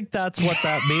don't think that's what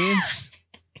that means.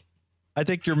 I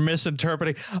think you're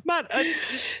misinterpreting. Matt,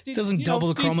 it doesn't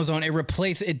double the chromosome.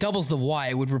 It doubles the Y.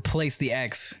 It would replace the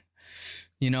X.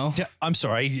 You know? I'm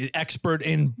sorry. Expert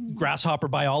in grasshopper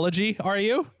biology, are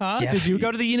you? Huh? Yeah. Did you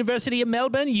go to the University of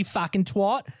Melbourne, you fucking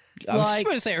twat? I was just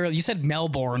going to say earlier. You said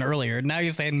Melbourne earlier. Now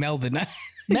you're saying Melbourne.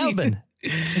 Melbourne.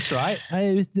 That's right.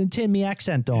 I was turning my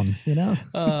accent on, you know?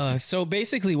 So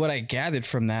basically what I gathered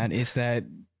from that is that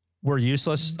we're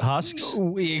useless husks.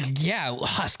 Yeah,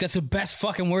 husk. That's the best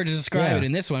fucking word to describe it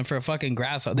in this one for a fucking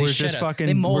grasshopper. They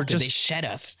shed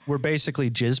us. We're basically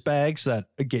jizz bags that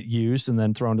get used and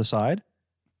then thrown aside.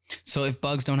 So if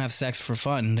bugs don't have sex for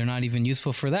fun, they're not even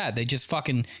useful for that. They just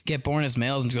fucking get born as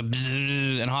males and just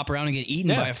go and hop around and get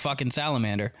eaten by a fucking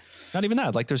salamander. Not even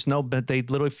that. Like but they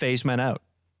literally phase men out.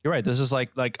 You're right. This is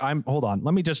hold on.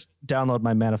 Let me just download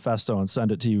my manifesto and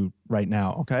send it to you right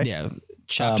now. Okay. Yeah.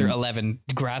 Chapter 11,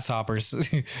 grasshoppers.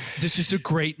 This is the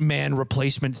great man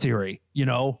replacement theory. You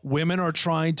know, women are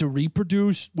trying to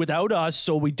reproduce without us,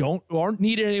 so we aren't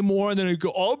needed anymore. And then they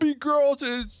go, I'll be girls.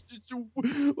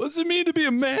 What's it mean to be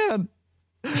a man?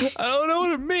 I don't know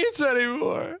what it means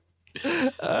anymore.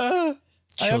 I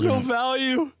have no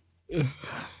value.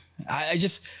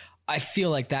 I feel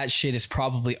like that shit is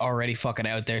probably already fucking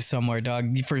out there somewhere,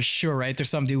 dog. For sure, right? There's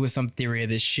some dude with some theory of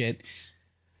this shit.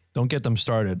 Don't get them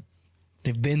started.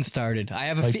 They've been started. I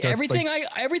have everything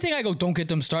I go, don't get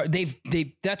them started.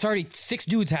 That's already 6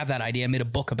 dudes have that idea. I made a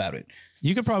book about it.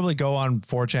 You could probably go on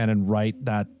 4chan and write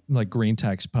that like green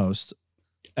text post.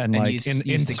 And like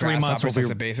in 3 months we'll be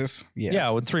as a basis.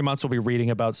 Yeah, in 3 months we'll be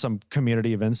reading about some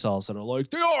community of incels that are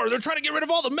like, they're trying to get rid of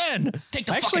all the men. Take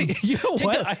the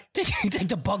take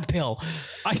the bug pill.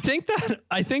 I think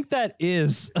that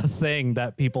is a thing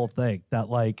that people think that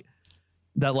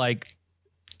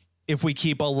if we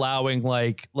keep allowing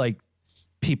like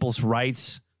people's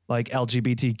rights, like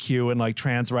LGBTQ and like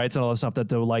trans rights and all that stuff, that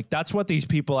they're like, that's what these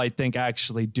people I think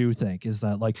actually do think, is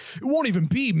that like it won't even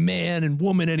be man and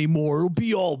woman anymore. It'll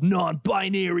be all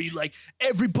non-binary. Like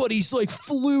everybody's like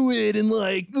fluid and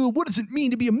like, what does it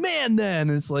mean to be a man then?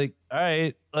 And it's like, all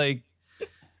right, like.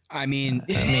 I mean,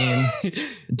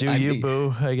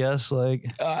 boo, I guess.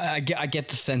 Like, I get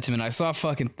the sentiment. I saw a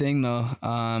fucking thing though.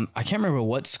 I can't remember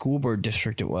what school board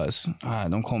district it was.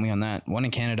 Don't quote me on that. One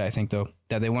in Canada, I think, though,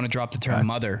 that they want to drop the term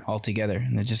mother altogether,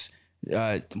 and they're just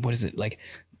what is it, like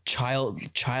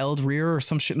child rear or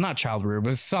some shit. Not child rear,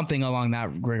 but something along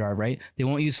that regard, right? They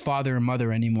won't use father and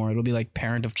mother anymore. It'll be like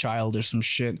parent of child or some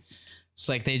shit. It's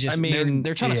like they just,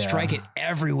 they're trying to strike it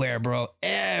everywhere, bro.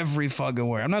 Every fucking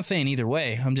where. I'm not saying either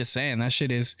way. I'm just saying that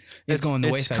shit is going the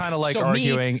wayside. It's kind of like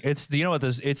arguing. It's, you know what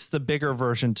this, it's the bigger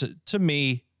version to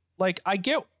me. Like I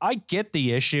get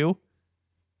the issue,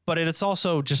 but it's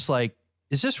also just like,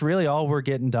 is this really all we're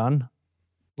getting done?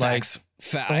 Like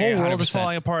the whole world 100%. Is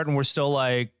falling apart and we're still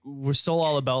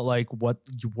all about like what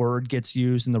word gets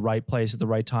used in the right place at the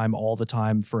right time all the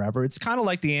time forever. It's kind of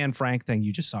like the Anne Frank thing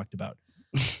you just talked about.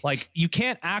 Like you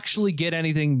can't actually get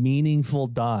anything meaningful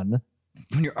done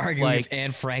when you're arguing if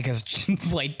Anne Frank has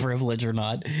white privilege or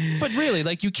not. But really,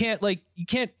 like you can't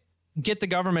get the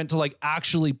government to like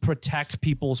actually protect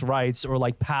people's rights or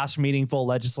like pass meaningful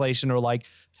legislation or like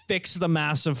fix the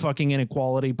massive fucking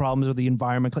inequality problems with the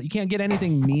environment. You can't get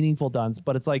anything meaningful done,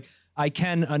 but it's like I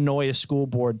can annoy a school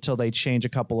board till they change a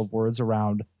couple of words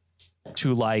around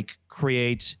to like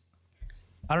create,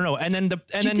 I don't know. And then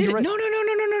you're right.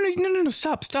 No,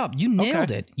 stop. You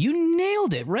nailed it. You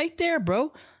nailed it right there,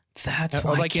 bro. That's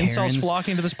why like incels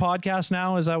flocking to this podcast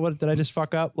now. Is that what, did I just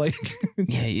fuck up? Like,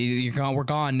 yeah, you're gone. We're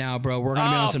gone now, bro. We're going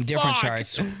to be on some different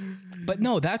charts. But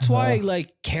no, that's why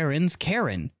like Karen's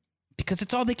Karen, because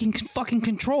it's all they can fucking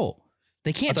control.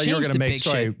 They can't change the big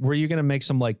shit. Were you going to make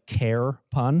some like care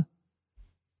pun?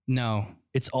 No.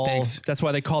 It's all, that's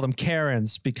why they call them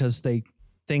Karens, because they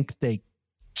think they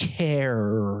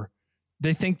care.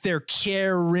 They think they're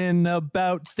caring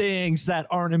about things that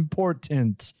aren't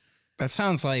important. That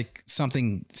sounds like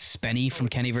something Spenny from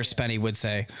Kenny vs. Spenny would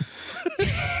say.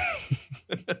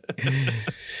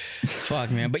 Fuck,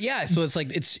 man. But yeah, so it's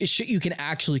like it's shit you can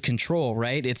actually control,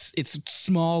 right? It's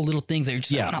small little things that you're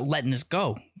just like, I'm not letting this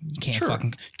go. You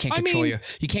can't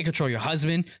you can't control your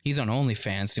husband. He's on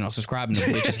OnlyFans, subscribing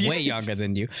to which is way younger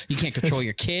than you. You can't control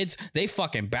your kids. They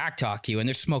fucking backtalk you and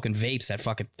they're smoking vapes at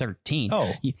fucking 13.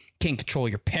 Oh. You can't control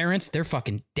your parents. They're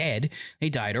fucking dead. They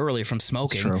died early from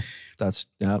smoking. That's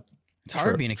true. It's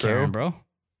hard being a Karen, bro.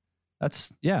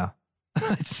 That's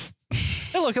it's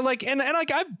look like and like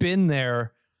I've been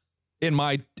there in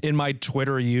my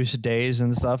Twitter use days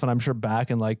and stuff, and I'm sure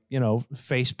back in like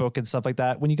Facebook and stuff like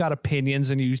that when you got opinions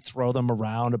and you throw them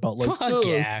around about like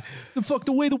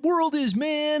the way the world is,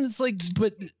 man. It's like,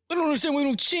 but I don't understand. We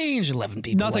don't change 11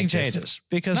 people. Nothing changes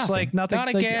because nothing. Not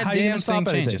a goddamn thing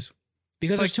changes.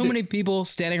 Because there's too many people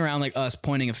standing around like us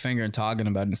pointing a finger and talking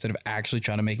about it instead of actually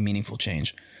trying to make meaningful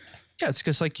change. Yeah, it's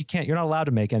because like you're not allowed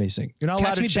to make anything. You're not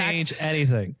allowed to change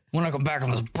anything. When I come back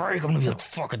on this break, I'm gonna be like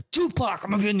fucking Tupac.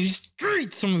 I'm gonna be in these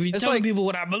streets. I'm gonna be telling people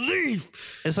what I believe.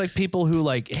 It's like people who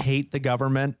like hate the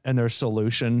government and their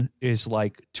solution is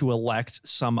like to elect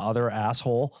some other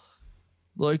asshole.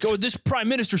 Like, oh, this prime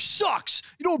minister sucks.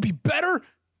 You know what would be better?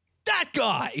 That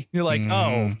guy. You're like,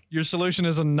 oh, your solution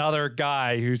is another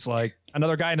guy who's like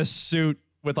another guy in a suit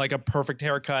with like a perfect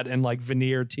haircut and like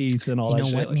veneer teeth and all that shit.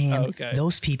 You know what, man? Okay.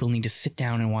 Those people need to sit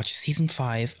down and watch season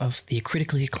 5 of the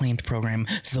critically acclaimed program,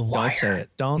 The Wire.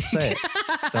 Don't say it.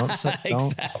 Don't say it.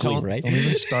 Exactly, right? Don't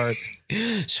even start.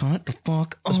 Shut the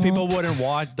fuck up. Those people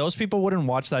wouldn't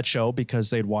watch that show because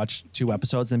they'd watch 2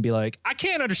 episodes and be like, I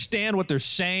can't understand what they're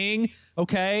saying.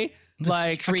 Okay.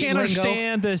 Like, I can't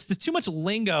understand this. There's too much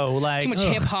lingo. Like, too much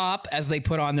hip hop as they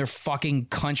put on their fucking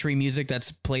country music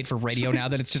that's played for radio now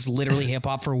that it's just literally hip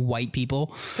hop for white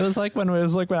people. It was like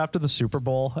after the Super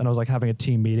Bowl and I was like having a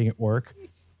team meeting at work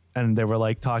and they were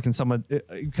like talking someone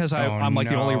because I'm like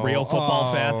the only real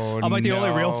football fan. I'm like the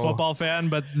only real football fan.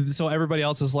 But so everybody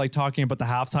else is like talking about the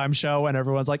halftime show and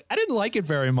everyone's like, I didn't like it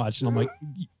very much. And I'm like,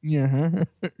 yeah,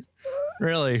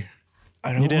 really?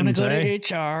 I don't want to go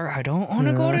to HR. I don't want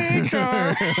to go to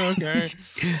HR. Okay.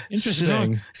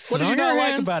 Interesting. What did you not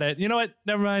like about it? You know what?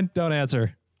 Never mind. Don't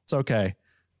answer. It's okay.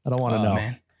 I don't want to know.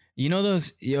 Man. You know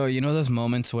those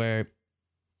moments where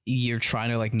you're trying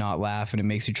to like not laugh and it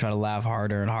makes you try to laugh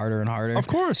harder and harder and harder. Of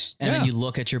course. And then you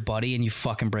look at your buddy and you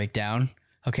fucking break down.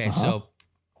 Okay. So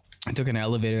I took an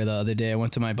elevator the other day. I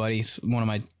went to one of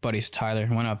my buddies, Tyler,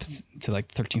 went up to like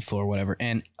 13th floor or whatever.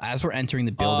 And as we're entering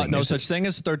the building, no such thing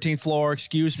as 13th floor.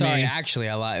 Excuse me. Sorry, actually,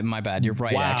 I lied. My bad. You're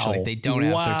right. Wow. Actually, they don't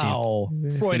have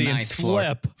 13th. Freudian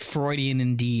slip. Freudian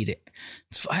indeed.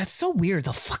 It's so weird.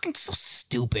 The fucking so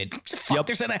stupid. Fuck.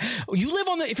 If you're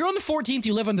on the 14th,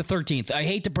 you live on the 13th. I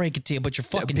hate to break it to you, but you're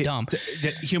fucking dumb.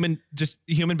 Human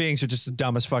beings are just the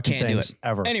dumbest fucking things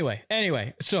ever.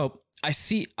 Anyway, so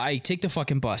I take the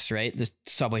fucking bus, right? The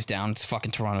subway's down. It's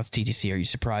fucking Toronto. It's TTC. Are you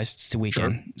surprised? It's the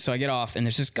weekend. Sure. So I get off and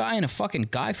there's this guy in a fucking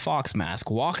Guy Fawkes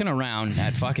mask walking around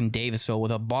at fucking Davisville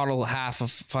with a bottle half of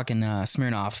fucking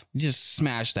Smirnoff. He just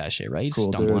smashed that shit, right? He's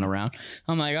cool, stumbling around.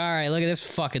 I'm like, all right, look at this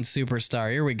fucking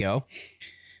superstar. Here we go.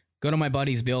 Go to my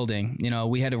buddy's building. You know,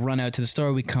 we had to run out to the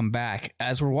store. We come back.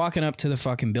 As we're walking up to the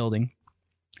fucking building,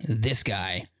 this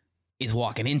guy is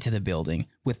walking into the building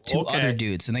with two other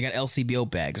dudes, and they got LCBO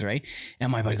bags, right?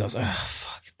 And my buddy goes, "Oh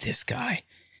fuck, this guy."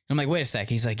 And I'm like, "Wait a sec."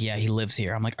 He's like, "Yeah, he lives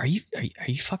here." I'm like, "Are you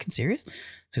fucking serious?" So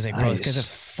he's like, "Bro, this guy's a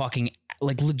fucking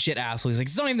like legit asshole." He's like,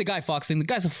 "It's not even the Guy Fawkes thing. The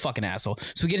guy's a fucking asshole."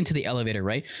 So we get into the elevator,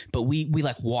 right? But we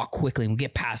like walk quickly and we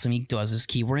get past him. He does his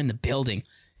key. We're in the building.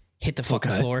 Hit the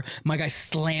fucking floor. My guy's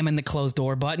slamming the closed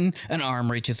door button. An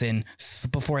arm reaches in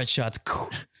before it shuts.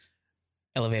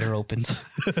 Elevator opens.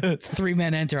 3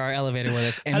 men enter our elevator with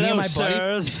us, and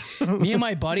me and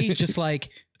my buddy just like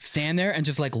stand there and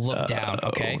just like look down.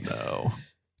 Okay. No.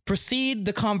 Proceed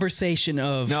the conversation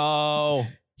of no.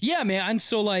 Yeah, man.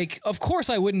 So like, of course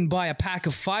I wouldn't buy a pack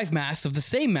of 5 masks of the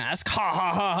same mask. Ha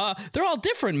ha ha ha. They're all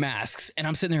different masks, and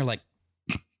I'm sitting there like.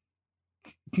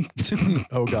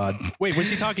 Oh God. Wait, was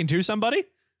he talking to somebody?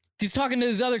 He's talking to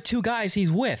these other 2 guys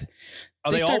he's with.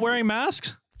 Are they all wearing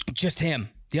masks? Just him.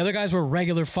 The other guys were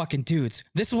regular fucking dudes.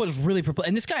 This is what was really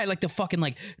and this guy had like the fucking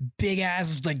like big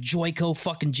ass like Joico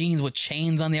fucking jeans with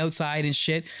chains on the outside and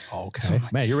shit. Okay, so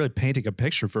like, man, you're really painting a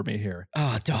picture for me here.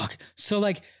 Oh, dog. So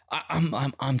like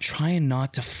I'm trying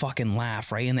not to fucking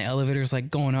laugh, right? And the elevator's like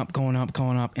going up,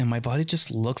 and my buddy just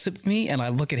looks at me, and I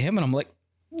look at him, and I'm like.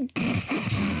 I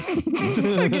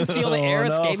can feel the air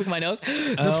escaping my nose.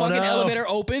 The fucking elevator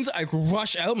opens. I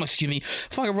rush out. Excuse me.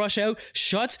 Fucking rush out.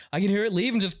 Shuts. I can hear it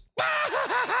leave and just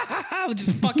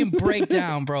fucking break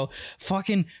down, bro.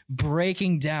 Fucking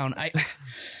breaking down. I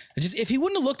just if he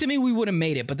wouldn't have looked at me, we would have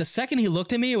made it. But the second he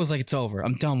looked at me, it was like it's over.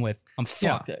 I'm done with. I'm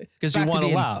fucked. Because you want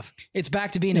to laugh. It's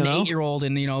back to being an 8-year-old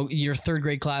in your 3rd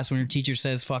grade class when your teacher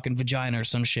says fucking vagina or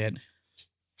some shit.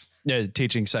 Yeah,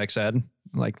 teaching sex ed.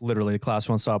 Like literally the class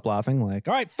won't stop laughing. Like,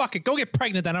 all right, fuck it. Go get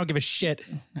pregnant then. I don't give a shit.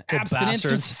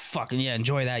 Abstinence. Fucking yeah.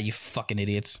 Enjoy that, you fucking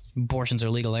idiots. Abortions are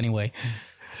legal anyway.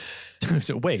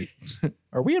 So wait,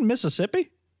 are we in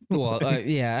Mississippi? Well,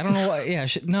 yeah, I don't know. Yeah,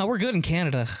 no, we're good in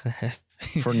Canada.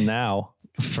 For now.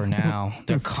 For now.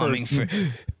 They're coming for...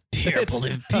 Pierre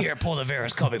Poilievre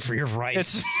is coming for your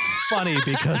rights. It's funny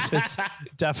because it's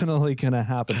definitely going to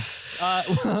happen.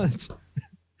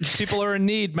 People are in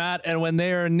need, Matt. And when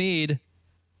they are in need...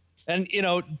 And, you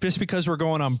know, just because we're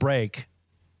going on break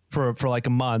for like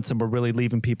a month and we're really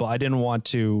leaving people, I didn't want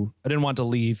to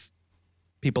leave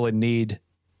people in need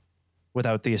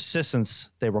without the assistance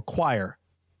they require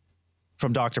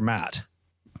from Dr. Matt.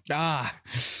 Dr.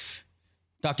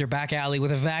 Back Alley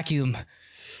with a vacuum.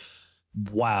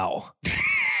 Wow.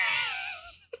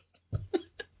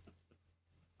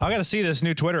 I got to see this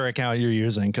new Twitter account you're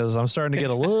using because I'm starting to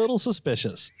get a little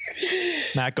suspicious.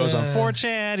 Matt goes on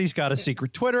 4chan. He's got a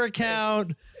secret Twitter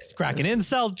account. He's cracking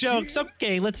incel jokes.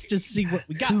 Okay, let's just see what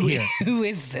we got here. Who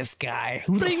is this guy?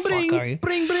 Who the fuck are you?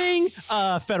 Bring.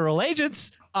 Federal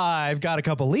agents. I've got a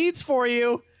couple leads for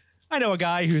you. I know a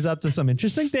guy who's up to some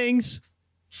interesting things.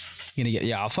 I'm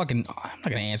not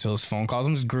gonna answer those phone calls.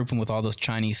 I'm just grouping with all those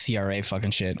Chinese CRA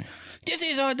fucking shit. This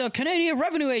is the Canadian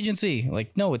Revenue Agency.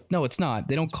 Like, no, it's not.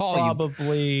 They don't call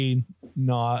Probably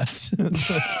not.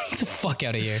 Get the fuck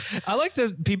out of here. I like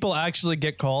that people actually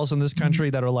get calls in this country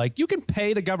that are like, you can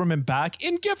pay the government back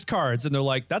in gift cards. And they're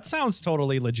like, that sounds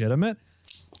totally legitimate.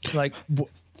 Like,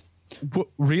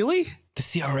 really?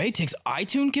 The CRA takes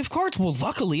iTunes gift cards? Well,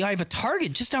 luckily, I have a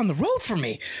Target just down the road from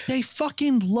me. They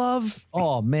fucking love...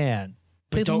 Oh, man.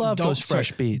 They love those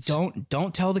fresh beats.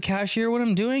 Don't tell the cashier what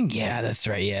I'm doing. Yeah, that's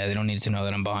right. Yeah, they don't need to know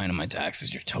that I'm behind on my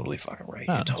taxes. You're totally fucking right.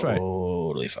 You're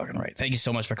totally fucking right. Thank you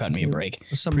so much for cutting me a break.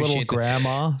 Some little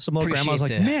grandma's like,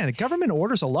 man, the government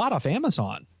orders a lot off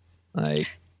Amazon.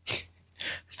 Like,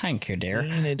 thank you, dear.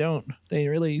 And they don't. They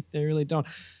really don't.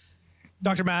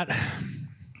 Dr. Matt,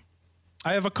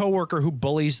 I have a coworker who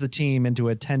bullies the team into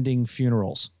attending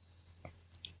funerals.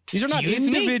 These are not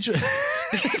individual.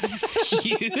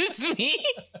 Excuse me?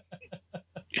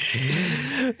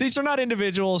 These are not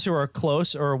individuals who are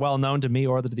close or well known to me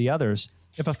or to the others.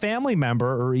 If a family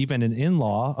member or even an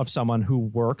in-law of someone who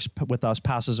works with us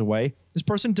passes away, this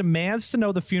person demands to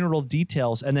know the funeral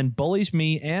details and then bullies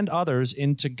me and others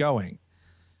into going.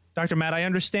 Dr. Matt, I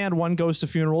understand one goes to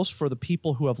funerals for the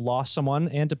people who have lost someone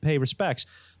and to pay respects,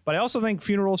 but I also think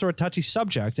funerals are a touchy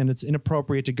subject, and it's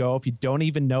inappropriate to go if you don't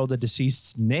even know the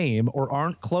deceased's name or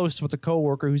aren't close with the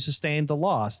coworker who sustained the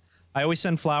loss. I always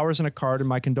send flowers and a card and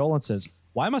my condolences.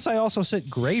 Why must I also sit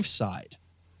graveside?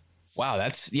 Wow,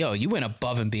 you went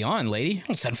above and beyond, lady.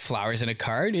 Don't send flowers in a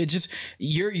card. It just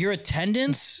your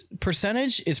attendance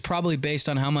percentage is probably based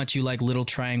on how much you like little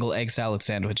triangle egg salad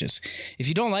sandwiches. If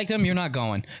you don't like them, you're not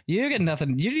going. You get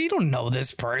nothing. You don't know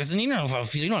this person. You don't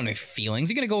have any feelings.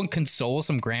 You're gonna go and console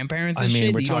some grandparents and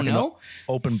shit. We're you don't talking know.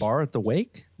 Open bar at the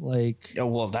wake, like Oh,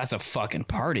 well, that's a fucking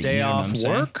party. day you know off what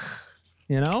I'm work.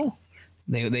 You know,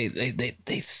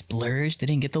 They splurged. They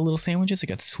didn't get the little sandwiches. They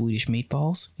got Swedish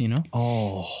meatballs. You know.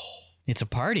 oh. It's a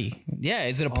party. Yeah.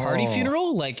 Is it a party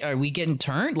funeral? Like, are we getting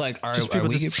turned? Like, are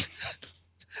we?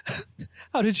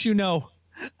 How did you know?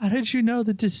 How did you know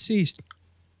the deceased?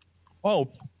 Excuse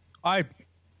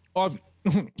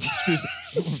me.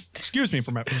 Excuse me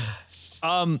for a minute.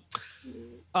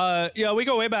 Yeah, we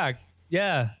go way back.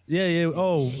 Yeah. I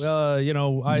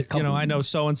know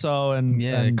so and so, and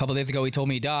a couple days ago he told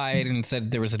me he died and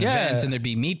said there was an event and there'd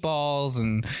be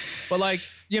meatballs but like,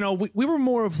 we were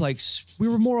more of like, we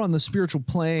were more on the spiritual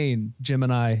plane, Jim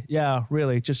and I. Yeah,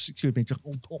 really. Just excuse me.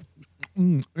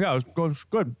 Yeah, it's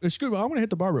good. Excuse me. I'm gonna hit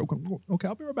the bar real quick. Okay,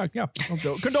 I'll be right back. Yeah.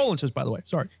 Condolences, by the way.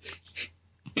 Sorry.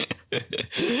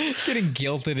 Getting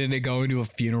guilted into going to a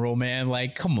funeral, man.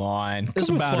 Like, come on. There's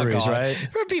some batteries, right?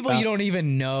 For people you don't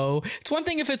even know. It's one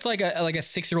thing if it's like a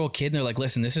 6-year-old kid and they're like,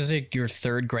 listen, this is your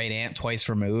third great aunt twice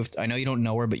removed. I know you don't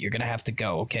know her, but you're gonna have to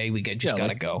go. Okay, we just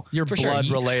gotta go. You're blood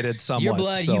related somewhat. Your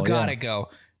blood, you gotta go.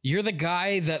 You're the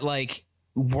guy that like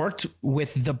worked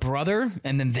with the brother,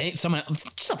 and then I'm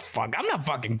not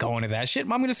fucking going to that shit.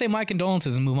 I'm gonna say my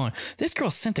condolences and move on. This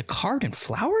girl sent a card and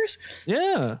flowers.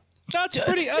 Yeah. That's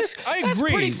pretty. I agree. That's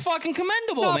pretty fucking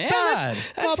commendable, not man. Bad.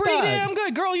 That's pretty damn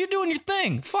good, girl. You're doing your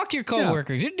thing. Fuck your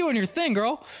coworkers. You're doing your thing,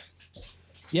 girl.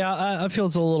 Yeah, it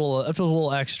feels a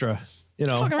little extra.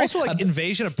 Also like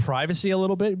invasion of privacy a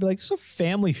little bit. Be like, it's a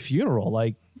family funeral.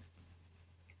 Like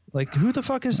who the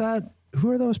fuck is that?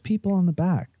 Who are those people in the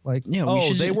back? Like,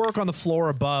 they work on the floor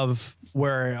above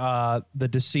where the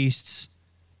deceased's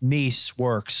niece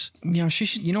works. She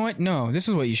should. You know what? No, this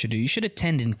is what you should do. You should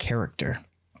attend in character.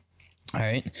 All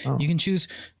right. You can choose,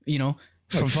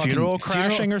 from funeral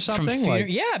crashing or something.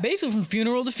 Yeah, basically from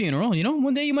funeral to funeral.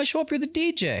 One day you might show up, you're the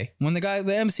DJ. When the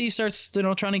MC starts,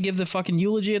 trying to give the fucking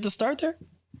eulogy at the start there,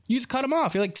 you just cut him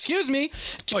off. You're like, excuse me.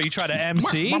 Oh, you try to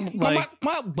MC?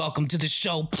 Welcome to the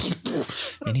show.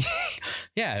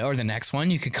 Or the next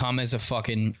one, you could come as a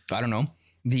fucking, I don't know,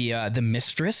 the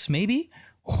mistress maybe.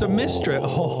 The mistress.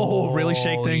 Really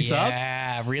shake things up?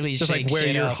 Yeah, really just shake like wear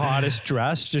your up. hottest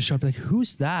dress. Just show up like,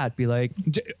 who's that? Be like,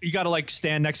 you got to like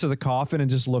stand next to the coffin and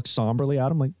just look somberly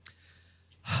at him like,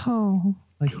 who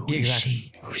is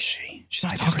she? Who's she? She's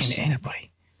not talking to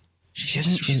anybody. She's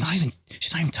not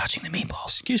even touching the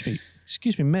meatballs.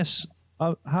 Excuse me, miss.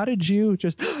 How did you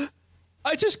just,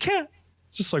 I just can't.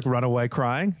 It's just like run away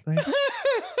crying. Like,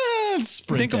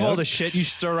 think of all the shit you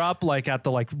stir up, like at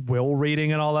the will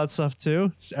reading and all that stuff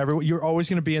too. You're always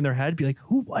going to be in their head. Be like,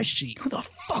 who was she? Who the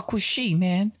fuck was she,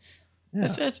 man? Yeah.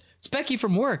 It's Becky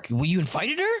from work. Well, you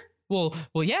invited her? Well,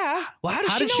 yeah. Well,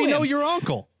 how did she know your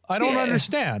uncle? I don't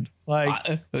understand.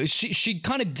 Like, she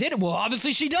kind of did it. Well,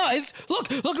 obviously she does. Look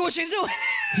at what she's doing.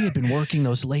 He had been working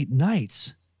those late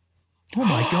nights. Oh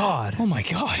my God. Oh my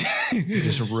God. You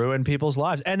just ruin people's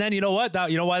lives. And then you know what?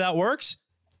 You know why that works?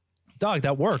 Dog,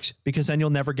 that works because then you'll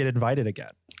never get invited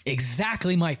again.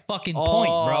 Exactly my fucking point,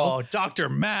 bro. Oh, Dr.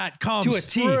 Matt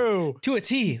comes through. To a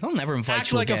T. They'll never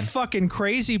invite you again. Act like a fucking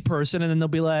crazy person, and then they'll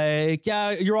be like, yeah,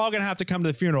 you're all going to have to come to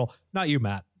the funeral. Not you,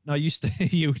 Matt. No, you stay.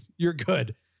 You're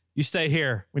good. You stay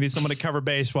here. We need someone to cover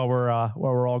base while we're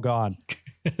all gone.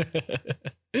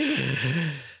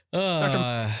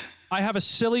 Doctor, I have a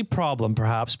silly problem,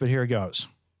 perhaps, but here it goes.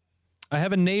 I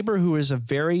have a neighbor who is a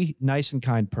very nice and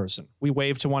kind person. We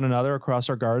wave to one another across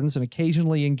our gardens and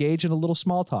occasionally engage in a little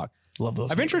small talk. Love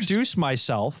those. I've introduced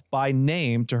myself by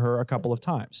name to her a couple of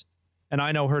times, and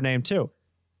I know her name too.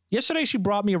 Yesterday, she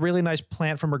brought me a really nice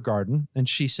plant from her garden, and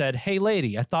she said, "Hey,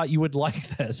 lady, I thought you would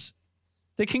like this."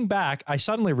 Thinking back, I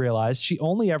suddenly realized she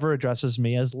only ever addresses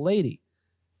me as lady.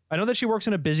 I know that she works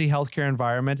in a busy healthcare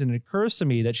environment, and it occurs to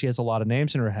me that she has a lot of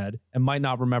names in her head and might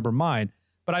not remember mine.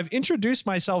 But I've introduced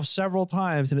myself several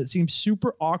times, and it seems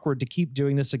super awkward to keep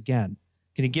doing this again.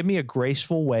 Can you give me a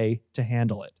graceful way to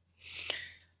handle it?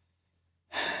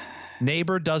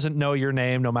 Neighbor doesn't know your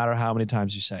name no matter how many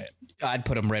times you say it. I'd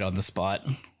put him right on the spot.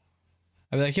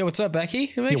 I'd be like, yo, what's up, Becky?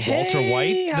 I'd be like, Walter hey,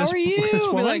 White. How are you? This I'd be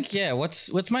woman? like, yeah,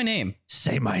 what's my name?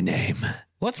 Say my name.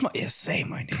 Say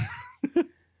my name.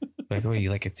 Like, what are you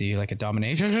like? Do you like a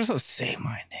dominatrix or something? Say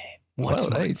my name. What's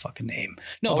my fucking name?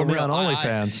 No, but real on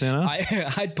OnlyFans, you know.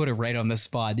 I'd put it right on the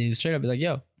spot, dude. Straight up, be like,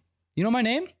 yo, you know my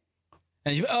name?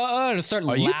 And she'd be, to start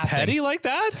laughing. Are you petty like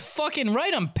that? Fucking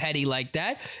right, I'm petty like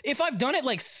that. If I've done it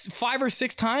like 5 or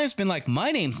 6 times, been like,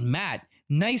 my name's Matt.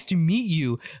 Nice to meet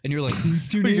you. And you're like,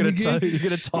 you're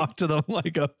gonna talk to them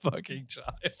like a fucking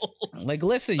child. Like,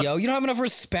 listen, yo, you don't have enough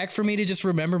respect for me to just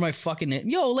remember my fucking name.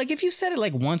 Yo, like if you said it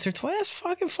like once or twice, that's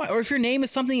fucking fine. Or if your name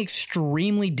is something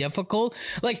extremely difficult,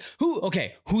 like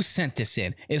who sent this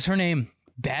in? Is her name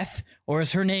Beth or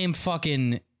is her name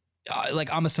fucking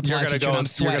like I'm a supply teacher and I'm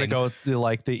sweating? You're gonna go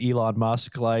like the Elon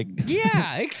Musk, like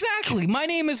yeah, exactly. My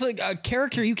name is like a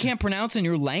character you can't pronounce in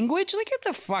your language. Like, get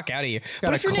the fuck out of here.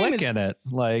 Got a click in it,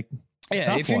 like.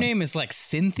 Yeah, if your name is like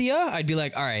Cynthia, I'd be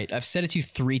like, all right, I've said it to you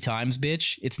 3 times,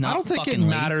 bitch. It's not. I don't think it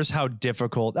matters how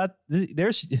difficult that.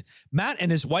 There's Matt and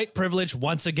his white privilege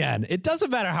once again. It doesn't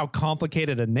matter how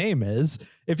complicated a name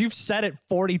is. If you've said it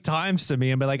 40 times to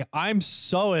me and be like, I'm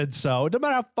so and so, no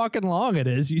matter how fucking long it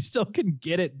is, you still can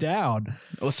get it down.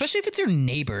 Well, especially if it's your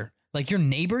neighbor. Like your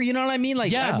neighbor, you know what I mean?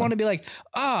 Like, yeah. I'd want to be like,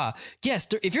 yes,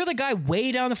 if you're the guy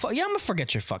way down the yeah, I'm gonna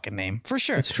forget your fucking name for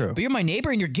sure. That's true. But you're my neighbor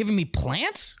and you're giving me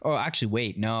plants? Oh, actually,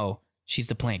 wait, no, she's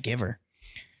the plant giver.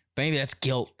 But maybe that's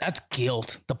guilt. That's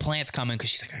guilt. The plant's coming because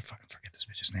she's like, I fucking forget this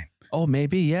bitch's name. Oh,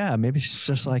 maybe, yeah. Maybe she's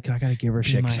just like, I gotta give her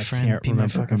shit because I can't be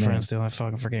remember my fucking her friend name. still. I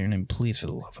fucking forget your name. Please, for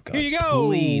the love of God. Here you go.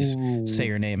 Please say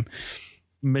your name.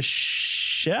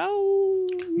 Michelle?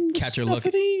 Catch her look.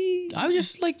 I was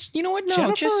just like, you know what? No,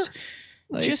 Jennifer?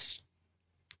 just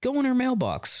go in her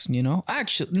mailbox, you know?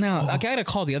 Actually, no, I gotta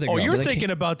call the other girl. Oh, you're thinking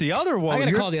about the other one. I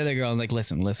gotta call the other girl and like,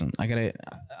 listen, I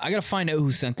gotta find out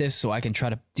who sent this so I can try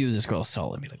to do this girl a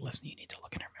solid and be like, listen, you need to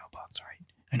look in her mailbox, all right?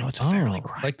 I know it's a fairly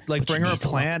crime. Like bring her a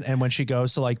plant and when she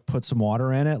goes to like put some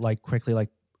water in it, like quickly like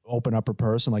open up her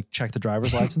purse and like check the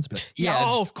driver's license. But yeah,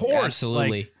 of course.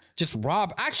 Absolutely. Like, just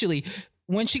rob. Actually,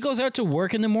 when she goes out to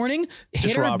work in the morning,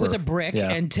 hit her with a brick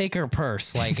and take her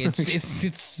purse. Like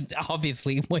it's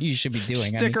obviously what you should be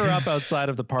doing. Stick her up outside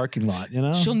of the parking lot, you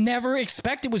know? She'll never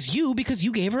expect it was you because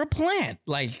you gave her a plant.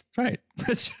 Like, right.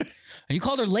 And you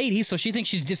called her lady, so she thinks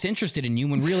she's disinterested in you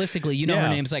when realistically, you know, her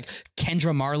name's like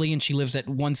Kendra Marley and she lives at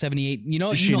 178. You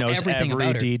know, she know knows everything every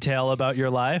about her. detail about your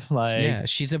life. Like, yeah,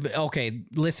 she's okay.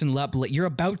 Listen, you're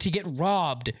about to get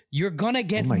robbed. You're gonna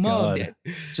get mugged. God.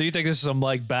 So you think this is some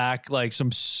like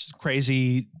some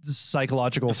crazy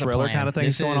psychological thriller kind of thing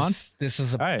going on? This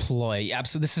is a ploy.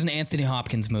 Absolutely. This is an Anthony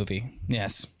Hopkins movie.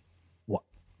 Yes.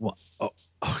 What? Oh,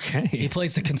 okay. He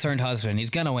plays the concerned husband.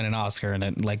 He's gonna win an Oscar, and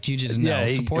it, like you just know,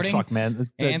 supporting fuck, man.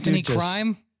 Anthony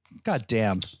Crime. God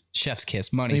damn. Chef's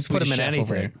kiss. Money. You put him in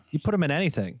anything. You put him in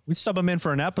anything. We sub him in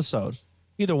for an episode.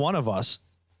 Either one of us.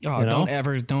 Oh,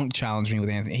 don't challenge me with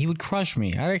Anthony. He would crush me.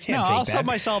 I can't take that. I'll sub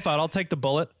myself out. I'll take the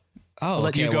bullet. Oh, I'll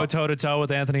let you go toe to toe with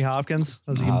Anthony Hopkins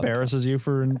as he embarrasses you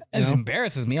for. As he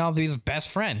embarrasses me, I'll be his best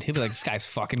friend. He'll be like, "This guy's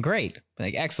fucking great." Be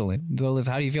like, excellent. So, Liz,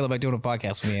 how do you feel about doing a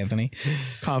podcast with me, Anthony?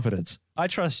 Confidence. I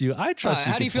trust you. I trust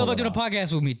you. How do you feel about doing a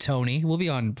podcast with me, Tony? We'll be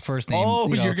on first name.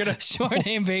 Oh, you're gonna short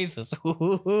name basis.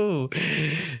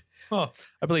 Oh,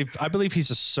 I believe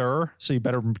he's a sir, so you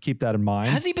better keep that in mind.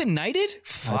 Has he been knighted?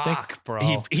 Fuck,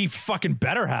 bro. He fucking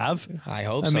better have. I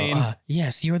hope so. I mean,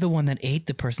 yes, you're the one that ate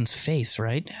the person's face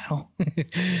right now.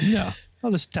 Yeah,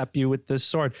 I'll just tap you with this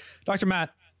sword. Dr. Matt,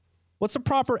 what's the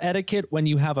proper etiquette when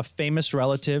you have a famous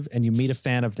relative and you meet a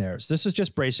fan of theirs? This is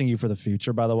just bracing you for the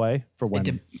future, by the way, for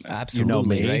when absolutely, you know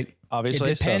me, right?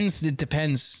 Obviously. It depends. It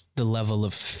depends the level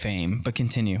of fame, but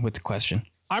continue with the question.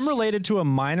 I'm related to a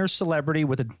minor celebrity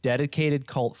with a dedicated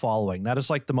cult following. That is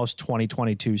like the most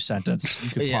 2022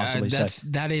 sentence you could possibly say.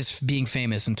 That is being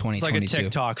famous in 2022.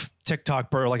 It's like a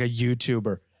TikToker, like a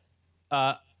YouTuber.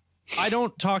 I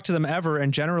don't talk to them ever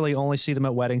and generally only see them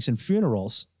at weddings and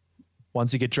funerals.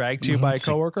 Once you get dragged to by a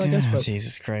coworker, I guess. But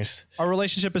Jesus Christ. Our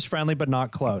relationship is friendly, but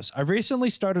not close. I've recently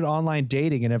started online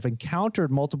dating and have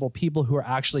encountered multiple people who are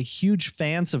actually huge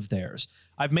fans of theirs.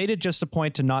 I've made it just a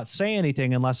point to not say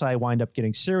anything unless I wind up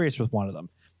getting serious with one of them.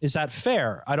 Is that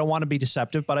fair? I don't want to be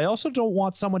deceptive, but I also don't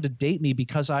want someone to date me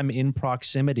because I'm in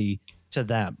proximity to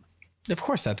them. Of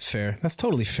course that's fair. That's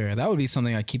totally fair. That would be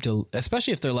something I keep to,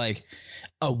 especially if they're like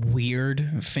a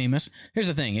weird famous. Here's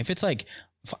the thing. If it's like,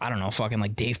 I don't know, fucking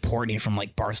like Dave Portnoy from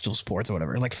like Barstool Sports or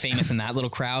whatever, like famous in that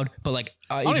little crowd, but like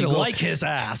I don't even like his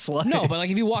ass. Like, no, but like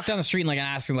if you walk down the street and like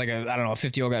ask him like I don't know, a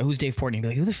 50-year-old guy, who's Dave Portnoy? You'd be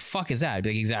like, who the fuck is that? I'd be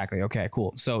like, exactly. Okay,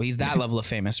 cool. So he's that level of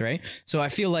famous, right? So I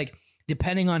feel like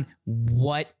depending on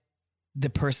what the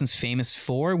person's famous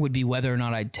for would be whether or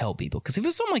not I'd tell people. Because if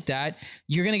it's something like that,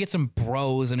 you're gonna get some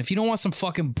bros, and if you don't want some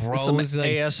fucking bros, some like,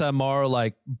 ASMR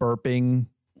like burping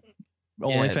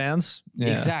OnlyFans. Yeah.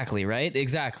 Exactly, right?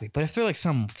 Exactly. But if they're like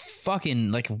some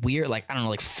fucking like weird, like I don't know,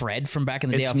 like Fred from back in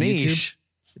the day off niche. YouTube.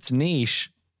 It's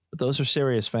niche, but those are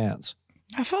serious fans.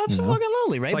 I felt so fucking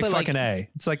lonely, right? It's like but fucking A.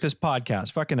 It's like this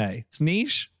podcast. Fucking A. It's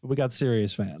niche, but we got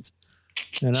serious fans.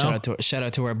 You know? Shout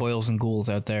out to our boils and ghouls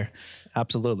out there.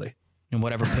 Absolutely. And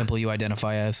whatever pimple you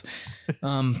identify as.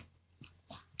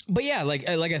 But yeah, like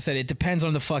I said, it depends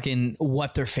on the fucking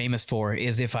what they're famous for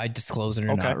is if I disclose it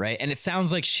or not, right? And it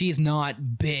sounds like she's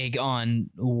not big on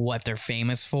what they're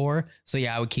famous for. So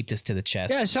yeah, I would keep this to the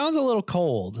chest. Yeah, it sounds a little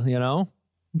cold, you know?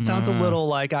 It sounds a little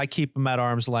like I keep them at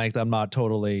arm's length. I'm not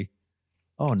totally,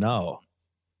 oh no.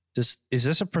 Is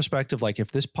this a perspective like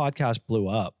if this podcast blew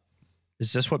up,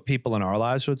 is this what people in our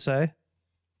lives would say?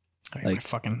 Like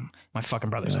my fucking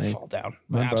brother's a fall down.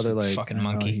 My brother, like fucking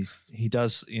monkey.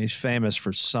 He's famous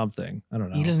for something. I don't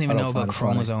know. He doesn't even know about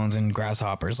chromosomes and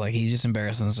grasshoppers. Like he just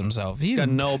embarrasses himself. He got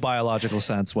no biological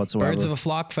sense whatsoever. Birds of a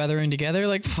flock feathering together,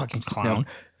 like fucking clown.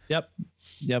 Yep.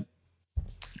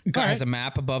 Guy has a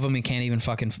map above him. He can't even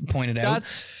fucking point it out.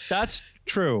 That's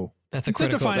true. It's a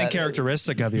defining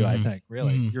characteristic of you, I think.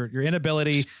 Really, your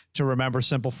inability to remember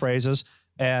simple phrases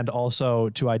and also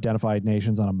to identify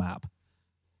nations on a map.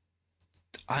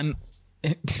 But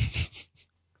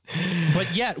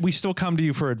yet we still come to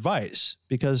you for advice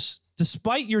because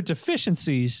despite your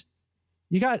deficiencies,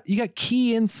 you got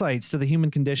key insights to the human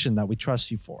condition that we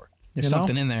trust you for. There's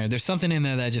something in there. There's something in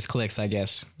there that just clicks, I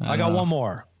guess. I got one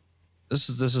more. This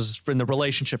is in the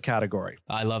relationship category.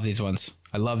 I love these ones.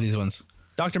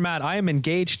 Dr. Matt, I am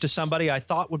engaged to somebody I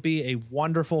thought would be a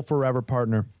wonderful forever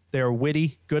partner. They are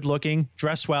witty, good looking,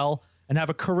 dress well, and have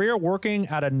a career working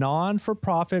at a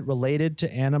non-for-profit related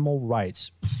to animal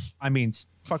rights. I mean,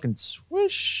 fucking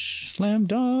swish. Slam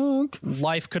dunk.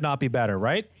 Life could not be better,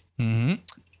 right? Mm-hmm.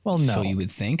 Well, no. So you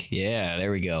would think. Yeah,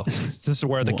 there we go. This is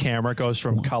where the camera goes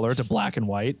from color to black and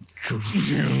white.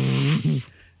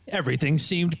 Everything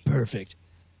seemed perfect.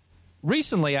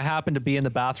 Recently, I happened to be in the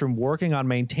bathroom working on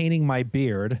maintaining my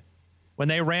beard when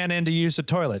they ran in to use the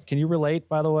toilet. Can you relate,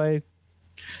 by the way?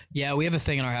 Yeah, we have a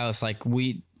thing in our house. Like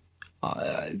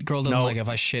girl doesn't like if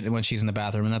I shit when she's in the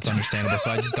bathroom, and that's understandable. So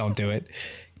I just don't do it.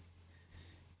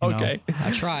 Okay.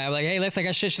 I try. I'm like, hey, let's. I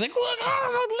got shit. She's like, look,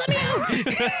 let me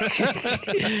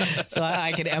out. So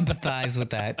I can empathize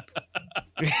with that.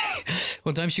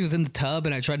 One time she was in the tub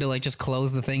and I tried to like just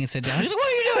close the thing and sit down. She's like, what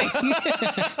are you doing?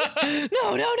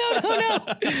 No.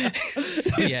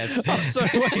 So yes. Oh, sorry,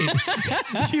 wait.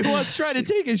 She once tried to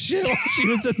take a shit while she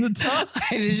was in the tub.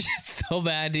 It's just so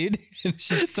bad, dude. It's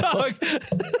just Dog,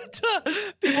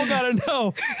 people gotta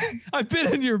know. I've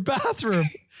been in your bathroom.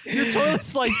 Your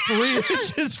toilet's like 3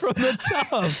 inches from the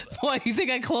tub. Why do you think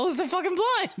I closed the fucking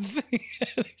blinds?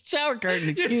 Shower curtain,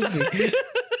 excuse me.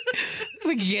 It's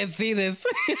like you can't see this.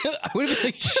 I would have been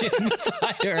like shit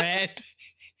beside her head.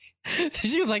 So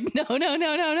she was like, no.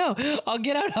 I'll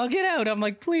get out. I'm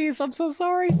like, please, I'm so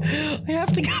sorry. I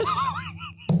have to go.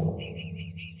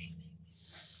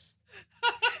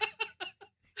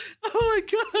 Oh my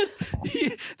God.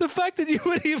 The fact that you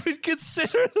would even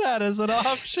consider that as an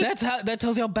option. That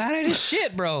tells you how bad I did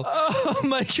shit, bro. Oh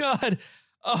my God.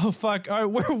 Oh fuck. All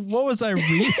right, what was I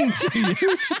reading to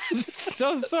you? I'm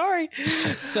so sorry.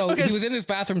 So he was in his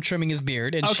bathroom trimming his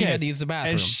beard and she had to use the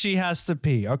bathroom. And she has to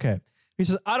pee. Okay. He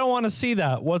says, I don't want to see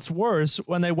that. What's worse,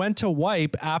 when they went to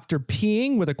wipe after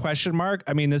peeing with a question mark.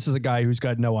 I mean, this is a guy who's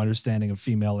got no understanding of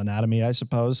female anatomy, I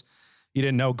suppose. You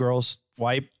didn't know girls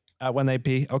wipe when they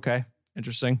pee? Okay.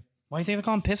 Interesting. Why do you think they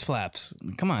call them piss flaps?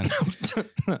 Come on.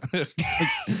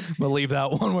 We'll leave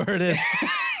that one where it is.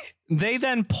 They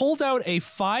then pulled out a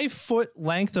 5-foot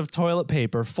length of toilet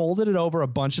paper, folded it over a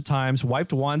bunch of times,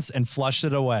 wiped once, and flushed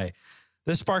it away.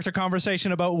 This sparked a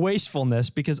conversation about wastefulness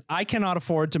because I cannot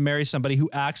afford to marry somebody who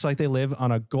acts like they live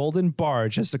on a golden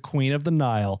barge as the queen of the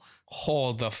Nile.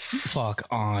 Hold the fuck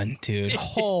on, dude.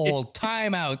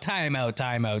 Time out.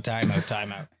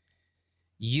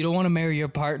 You don't want to marry your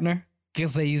partner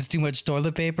because they use too much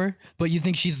toilet paper, but you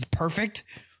think she's perfect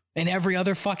in every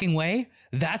other fucking way?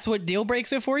 That's what deal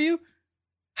breaks it for you?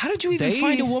 How did you even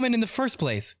find a woman in the first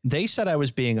place? They said I was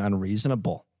being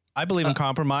unreasonable. I believe in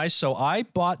compromise, so I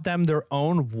bought them their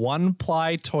own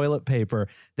 1-ply toilet paper.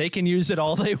 They can use it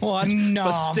all they want,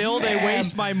 but still they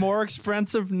waste my more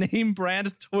expensive name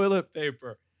brand toilet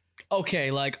paper.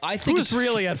 Okay, like I think who's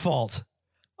really at fault?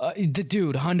 The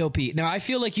dude, Hundo Pete. Now I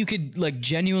feel like you could like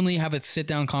genuinely have a sit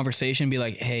down conversation and be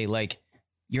like, hey, like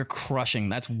you're crushing.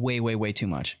 That's way, way, way too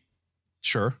much.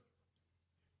 Sure.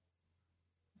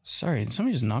 Sorry, did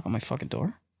somebody just knock on my fucking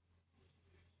door?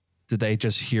 Did they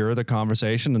just hear the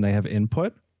conversation and they have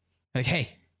input? Like,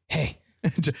 hey.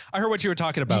 I heard what you were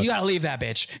talking about. You gotta leave that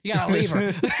bitch. You gotta leave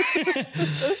her.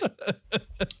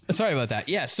 Sorry about that.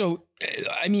 Yeah. So,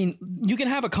 I mean, you can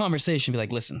have a conversation, be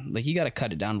like, listen, like you gotta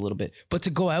cut it down a little bit. But to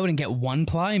go out and get one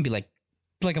ply and be like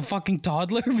a fucking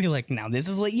toddler, be like, now this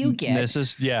is what you get. This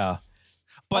is, yeah.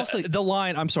 But also, the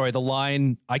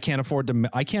line, I can't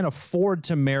afford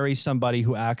to marry somebody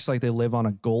who acts like they live on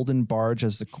a golden barge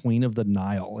as the queen of the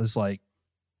Nile is like,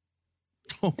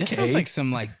 okay. That sounds like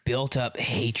some like built up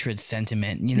hatred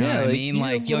sentiment. You know what I mean?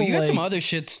 Like, yo, you got some other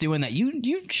shits doing that.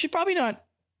 You should probably not,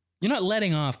 you're not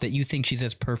letting off that you think she's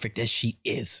as perfect as she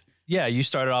is. Yeah. You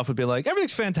started off with being like,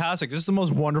 everything's fantastic. This is the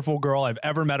most wonderful girl I've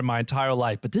ever met in my entire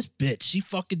life. But this bitch, she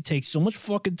fucking takes so much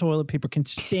fucking toilet paper, can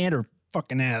stand her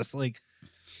fucking ass. Like,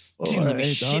 she doesn't let me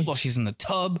shit while she's in the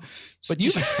tub. But you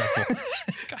disrespectful.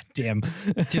 God damn.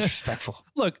 Disrespectful.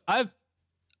 Look, I've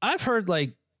heard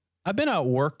like, I've been at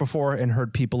work before and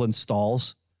heard people in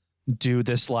stalls do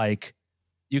this, like,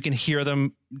 you can hear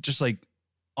them just like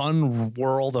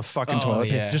unwhirl the fucking toilet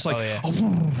paper. Just like,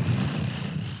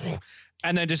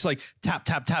 and then just like tap,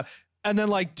 tap, tap. And then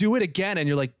like do it again. And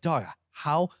you're like, dog,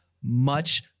 how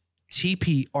much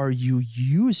TP are you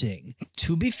using?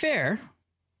 To be fair,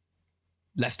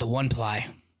 that's the one ply.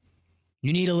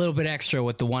 You need a little bit extra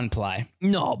with the one ply.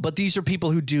 No, but these are people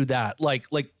who do that. Like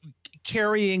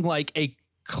carrying like a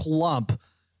clump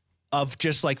of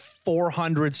just like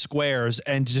 400 squares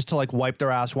and just to like wipe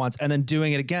their ass once and then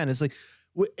doing it again. It's like,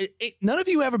 none of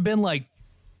you ever been like,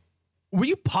 were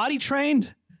you potty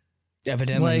trained?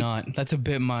 Evidently not. That's a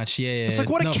bit much. Yeah. It's like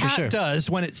what a cat does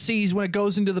when it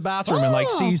goes into the bathroom and like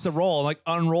sees the roll and like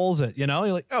unrolls it, you know?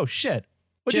 You're like, oh shit.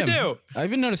 What'd Jim, you do? I've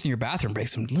been noticing your bathroom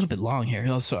breaks a little bit long here.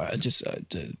 Oh, sorry. I just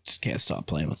can't stop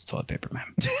playing with the toilet paper,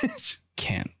 man.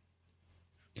 Can't.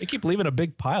 They keep leaving a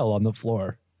big pile on the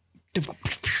floor.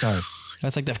 Sorry.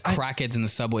 That's like the crackheads in the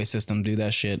subway system do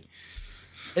that shit.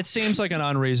 It seems like an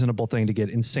unreasonable thing to get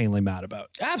insanely mad about.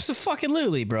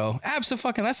 Absolutely, bro.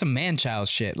 Absolutely. That's some man-child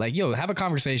shit. Like, yo, have a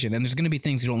conversation, and there's going to be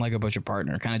things you don't like about your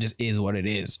partner. It kind of just is what it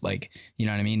is. Like, you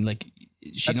know what I mean? Like,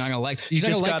 she's not going to like... You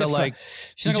just got to like...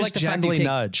 She's not going to like the gently fact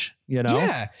nudge, you know?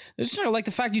 Yeah. It's not like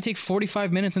the fact you take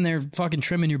 45 minutes in there fucking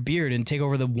trimming your beard and take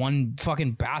over the one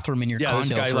fucking bathroom in your condo. Yeah,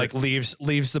 this guy like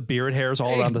leaves the beard hairs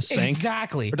all around the sink.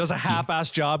 Exactly. Or does a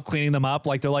half-ass job cleaning them up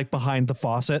like they're like behind the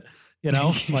faucet. You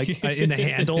know, like in the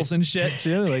handles and shit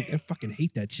too. Like, I fucking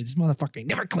hate that shit. This motherfucker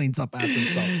never cleans up after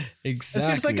himself.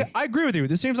 Exactly. It seems like I agree with you.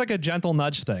 This seems like a gentle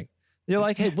nudge thing. You're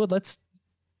like, hey, well, let's,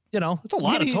 you know, it's a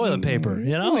lot of toilet paper.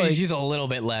 You know, like, use a little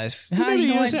bit less.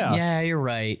 Yeah, you're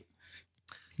right.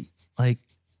 Like,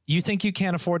 you think you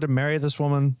can't afford to marry this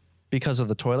woman because of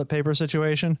the toilet paper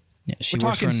situation? Yeah, we're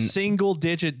talking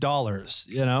single-digit dollars.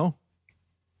 You know,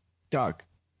 dog.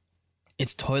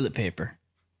 It's toilet paper.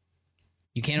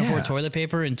 You can't afford toilet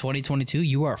paper in 2022?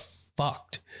 You are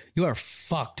fucked. You are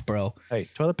fucked, bro. Hey,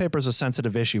 toilet paper is a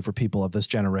sensitive issue for people of this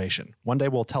generation. One day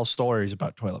we'll tell stories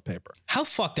about toilet paper. How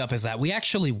fucked up is that? We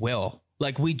actually will.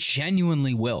 Like, we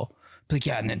genuinely will. Like,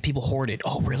 yeah, and then people hoard it.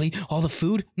 Oh, really? All the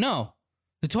food? No.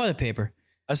 The toilet paper.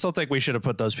 I still think we should have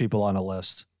put those people on a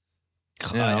list.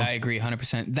 I agree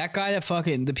 100%. That guy that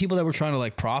fucking, the people that were trying to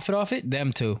like profit off it,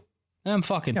 them too. Them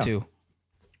fucking too.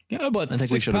 Yeah, but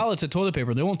 6 pallets of toilet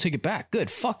paper. They won't take it back. Good.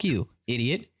 Fuck you,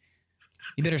 idiot.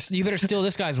 You better steal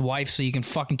this guy's wife so you can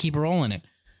fucking keep rolling it.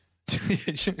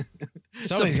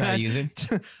 Somebody's got to use it.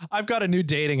 I've got a new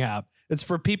dating app. It's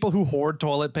for people who hoard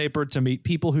toilet paper to meet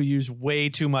people who use way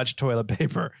too much toilet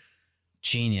paper.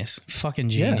 Genius. Fucking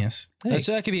genius. Yeah. Hey.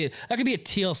 That could be a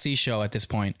TLC show at this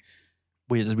point.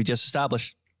 We just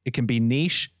established it can be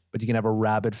niche, but you can have a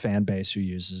rabid fan base who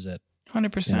uses it.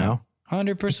 100%. You know?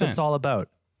 100%. That's what it's all about.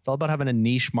 It's all about having a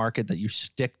niche market that you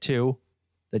stick to,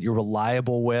 that you're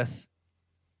reliable with,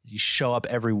 that you show up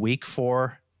every week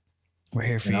for. We're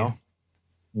here for you.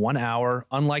 1 hour.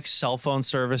 Unlike cell phone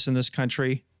service in this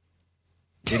country,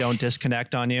 they don't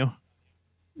disconnect on you.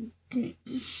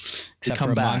 Except come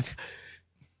for back. Month.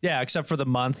 Yeah, except for the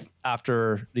month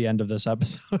after the end of this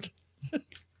episode.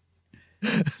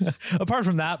 Apart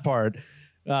from that part,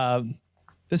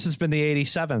 this has been the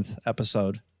 87th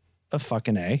episode of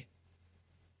Fucking A.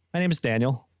 My name is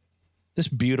Daniel. This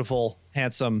beautiful,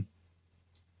 handsome,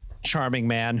 charming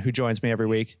man who joins me every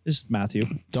week is Matthew.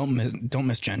 Don't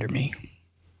misgender me.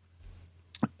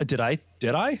 Did I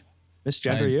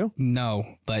misgender you?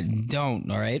 No, but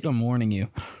don't. All right, I'm warning you.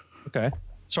 Okay.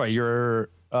 Sorry, you're.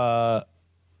 I'll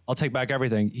take back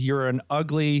everything. You're an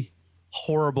ugly,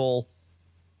 horrible,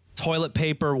 toilet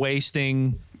paper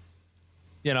wasting,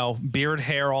 beard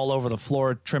hair all over the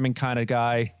floor, trimming kind of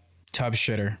guy. Tub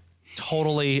shitter.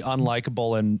 Totally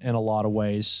unlikable in a lot of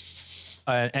ways.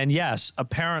 And yes,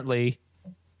 apparently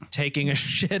taking a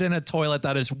shit in a toilet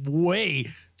that is way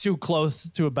too close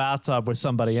to a bathtub with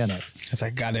somebody in it. It's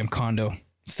like goddamn condo.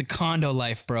 It's the condo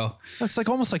life, bro. That's like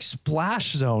almost like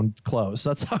splash zone close.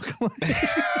 That's how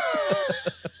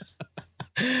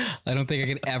I don't think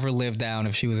I could ever live down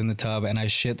if she was in the tub and I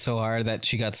shit so hard that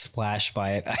she got splashed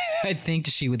by it. I think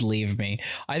she would leave me.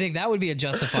 I think that would be a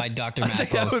justified Dr. Matt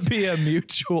post. That would be a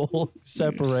mutual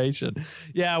separation.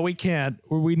 Yeah, we can't.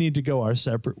 We need to go our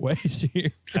separate ways here.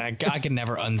 I can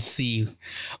never unsee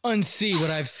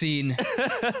what I've seen.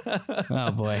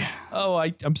 Oh, boy. Oh,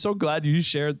 I'm so glad you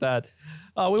shared that.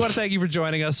 We want to thank you for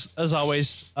joining us, as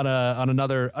always, on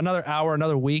another hour,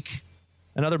 another week.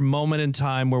 Another moment in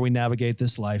time where we navigate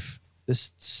this life,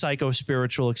 this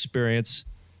psycho-spiritual experience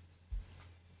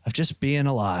of just being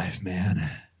alive, man.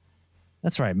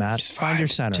 That's right, Matt. Just find your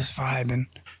center. Just vibing.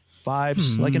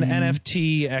 Vibes, like an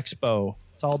NFT expo.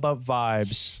 It's all about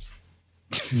vibes.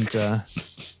 And,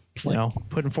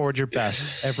 putting forward your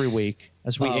best every week,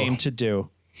 as we aim to do.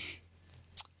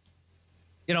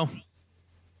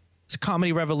 It's a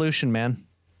comedy revolution, man.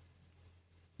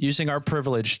 Using our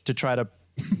privilege to try to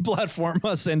platform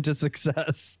us into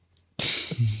success.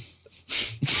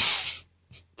 It's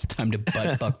time to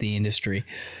butt fuck the industry.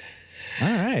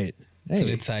 All right. It's an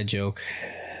inside joke.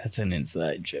 It's an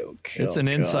inside joke. It's an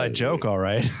inside joke, all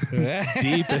right.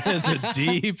 It's a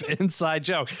deep inside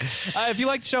joke. If you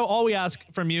like the show, all we ask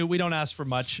from you, we don't ask for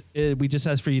much. We just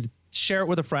ask for you to share it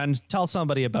with a friend. Tell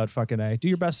somebody about fucking A. Do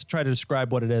your best to try to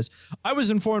describe what it is. I was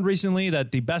informed recently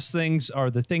that the best things are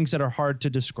the things that are hard to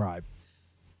describe.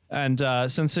 And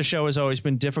since the show has always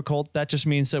been difficult, that just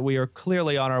means that we are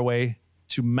clearly on our way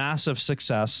to massive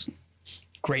success.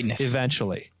 Greatness.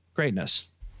 Eventually. Greatness.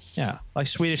 Yeah. Like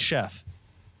Swedish Chef.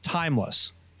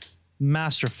 Timeless.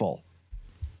 Masterful.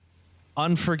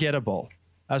 Unforgettable.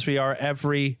 As we are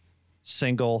every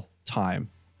single time.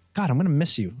 God, I'm going to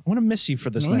miss you. I'm going to miss you for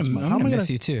this next month. I'm going to miss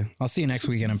you too. I'll see you next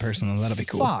weekend in person. That'll be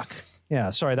cool. Fuck.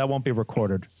 Yeah, sorry, that won't be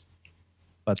recorded.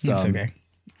 But it's okay.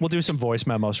 We'll do some voice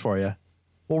memos for you.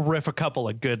 We'll riff a couple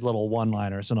of good little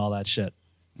one-liners and all that shit.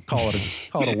 Call it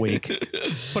a week.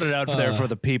 Put it out there for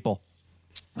the people.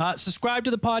 Subscribe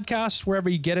to the podcast wherever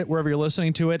you get it, wherever you're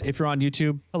listening to it. If you're on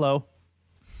YouTube, hello.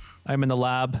 I'm in the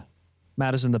lab.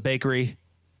 Matt is in the bakery.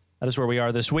 That is where we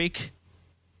are this week.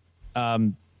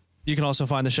 You can also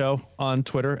find the show on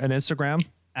Twitter and Instagram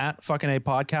at fucking A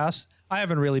podcast. I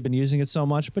haven't really been using it so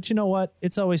much, but you know what?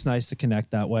 It's always nice to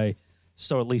connect that way.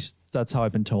 So at least that's how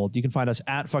I've been told. You can find us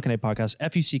at fucking A podcast,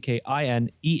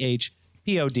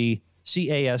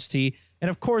 FUCKINEHPODCAST. And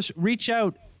of course, reach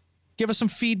out, give us some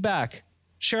feedback,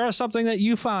 share us something that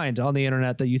you find on the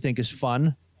internet that you think is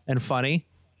fun and funny,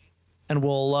 and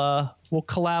we'll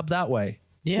collab that way.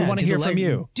 Yeah, we want to hear from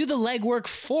you. Do the legwork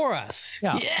for us.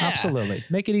 Yeah, absolutely.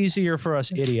 Make it easier for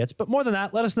us idiots. But more than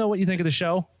that, let us know what you think of the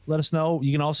show. Let us know.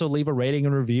 You can also leave a rating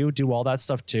and review. Do all that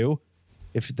stuff too.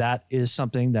 If that is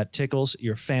something that tickles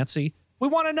your fancy. We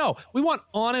want to know. We want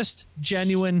honest,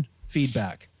 genuine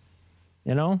feedback.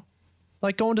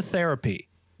 Like going to therapy.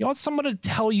 You want someone to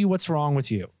tell you what's wrong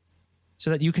with you so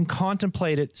that you can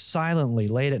contemplate it silently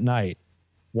late at night,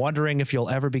 wondering if you'll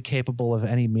ever be capable of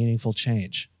any meaningful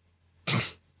change.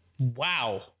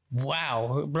 Wow.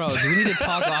 Bro, do we need to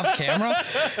talk off camera?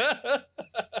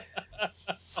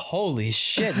 Holy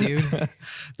shit, dude.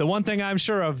 The one thing I'm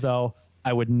sure of, though,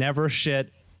 I would never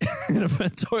shit in a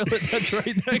toilet that's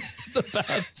right next to the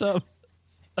bathtub.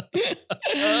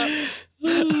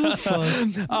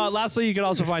 Lastly, you can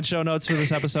also find show notes for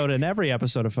this episode and every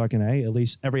episode of fucking A, at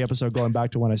least every episode going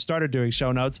back to when I started doing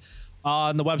show notes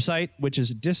on the website, which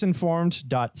is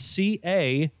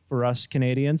disinformed.ca for us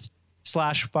Canadians.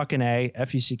 /fucking A,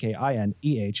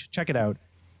 FUCKINEH. Check it out.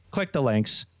 Click the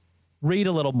links. Read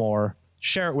a little more.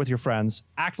 Share it with your friends.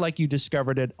 Act like you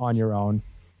discovered it on your own.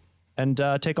 And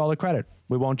take all the credit.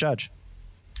 We won't judge.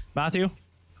 Matthew,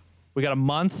 we got a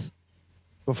month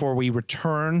before we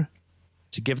return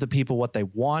to give the people what they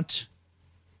want.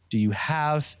 Do you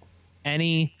have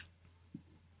any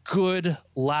good,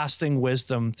 lasting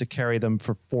wisdom to carry them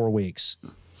for 4 weeks?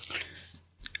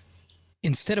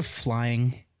 Instead of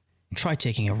flying, try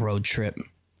taking a road trip.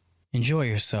 Enjoy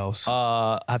yourselves.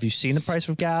 Have you seen the price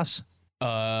of gas?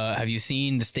 Have you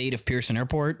seen the state of Pearson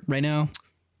Airport right now?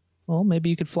 Well, maybe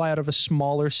you could fly out of a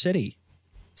smaller city.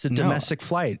 It's a domestic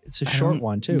flight. It's a short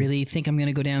one, too. I really think I'm going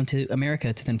to go down to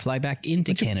America to then fly back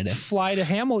into Canada. Fly to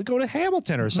Hamilton. Go to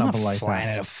Hamilton or something like that. I'm flying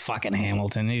out of fucking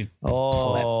Hamilton. You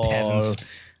peasants.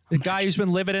 The guy who's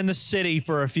been living in the city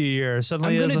for a few years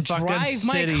suddenly I'm is gonna a fucking drive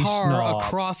city my car snob.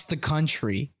 across the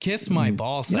country. Kiss my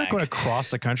ball sack. You're not going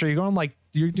across the country. You're going like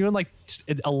you're doing like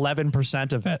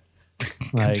 11% of it.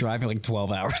 I'm driving like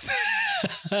 12 hours.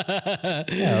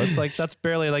 Yeah, it's like that's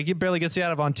barely like it barely gets you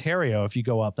out of Ontario if you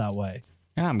go up that way.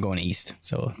 I'm going east,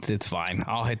 so it's fine.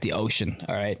 I'll hit the ocean.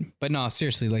 All right, but no,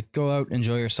 seriously, like go out,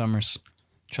 enjoy your summers.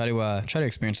 Try to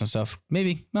experience some stuff.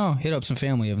 Maybe hit up some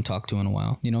family you haven't talked to in a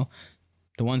while. You know,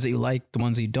 the ones that you like, the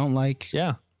ones that you don't like.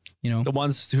 Yeah, you know, the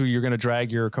ones who you're going to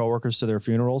drag your coworkers to their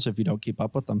funerals if you don't keep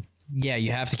up with them. Yeah,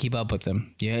 you have to keep up with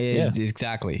them. Yeah,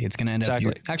 exactly. It's going to end up.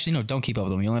 Actually, no, don't keep up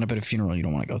with them. You'll end up at a funeral you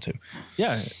don't want to go to.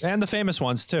 Yeah, and the famous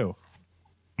ones too.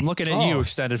 I'm looking at you,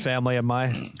 extended family of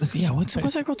mine. Yeah, what's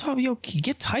that girl talking? Yo,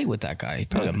 get tight with that guy. You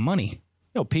probably got money.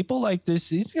 Yo, people like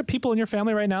this. You got people in your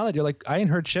family right now that you're like, I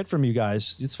ain't heard shit from you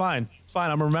guys. It's fine. It's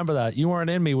fine. I'm gonna remember that. You weren't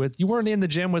in the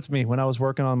gym with me when I was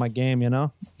working on my game, you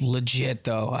know? Legit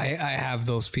though. I have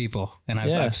those people and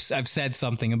I've said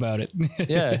something about it.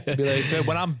 Yeah. Be like,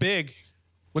 when I'm big,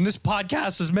 when this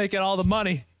podcast is making all the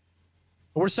money,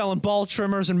 we're selling ball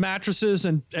trimmers and mattresses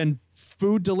and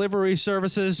food delivery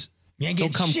services.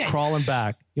 Don't come crawling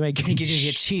back. You ain't think you're gonna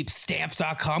get cheap.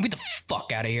 Stamps.com. Get the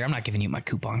fuck out of here. I'm not giving you my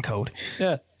coupon code.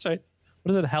 Yeah, that's right. What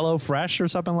is it? Hello Fresh or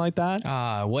something like that?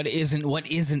 What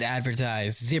isn't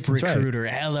advertised? ZipRecruiter,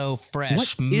 right. Hello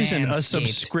Fresh. What isn't a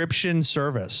subscription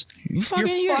service? Your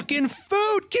fucking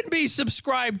food can be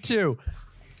subscribed to.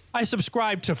 I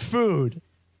subscribe to food.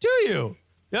 Do you?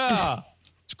 Yeah.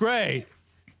 It's great.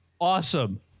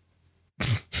 Awesome.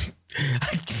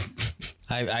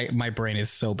 My brain is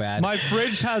so bad. My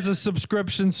fridge has a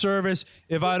subscription service.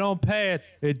 If I don't pay it,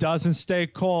 it doesn't stay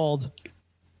cold.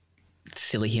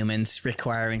 Silly humans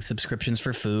requiring subscriptions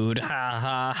for food. Ha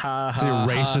ha ha. It's a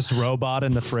racist robot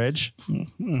in the fridge.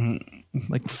 Mm-hmm.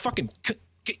 Like fucking.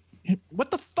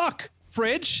 What the fuck,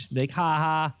 fridge? Like ha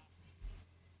ha.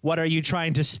 What are you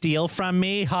trying to steal from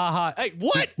me? Ha ha. Hey,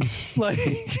 what? Like.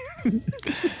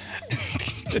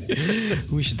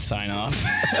 We should sign off.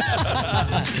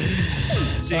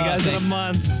 See you guys in a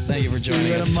month. Thank you for joining us.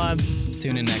 See you in a month.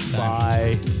 Tune in next time.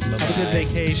 Bye. Bye-bye. Have a good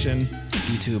vacation.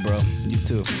 You too, bro. You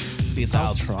too. Peace out.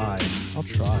 I'll try. I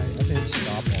think it's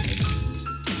stop already.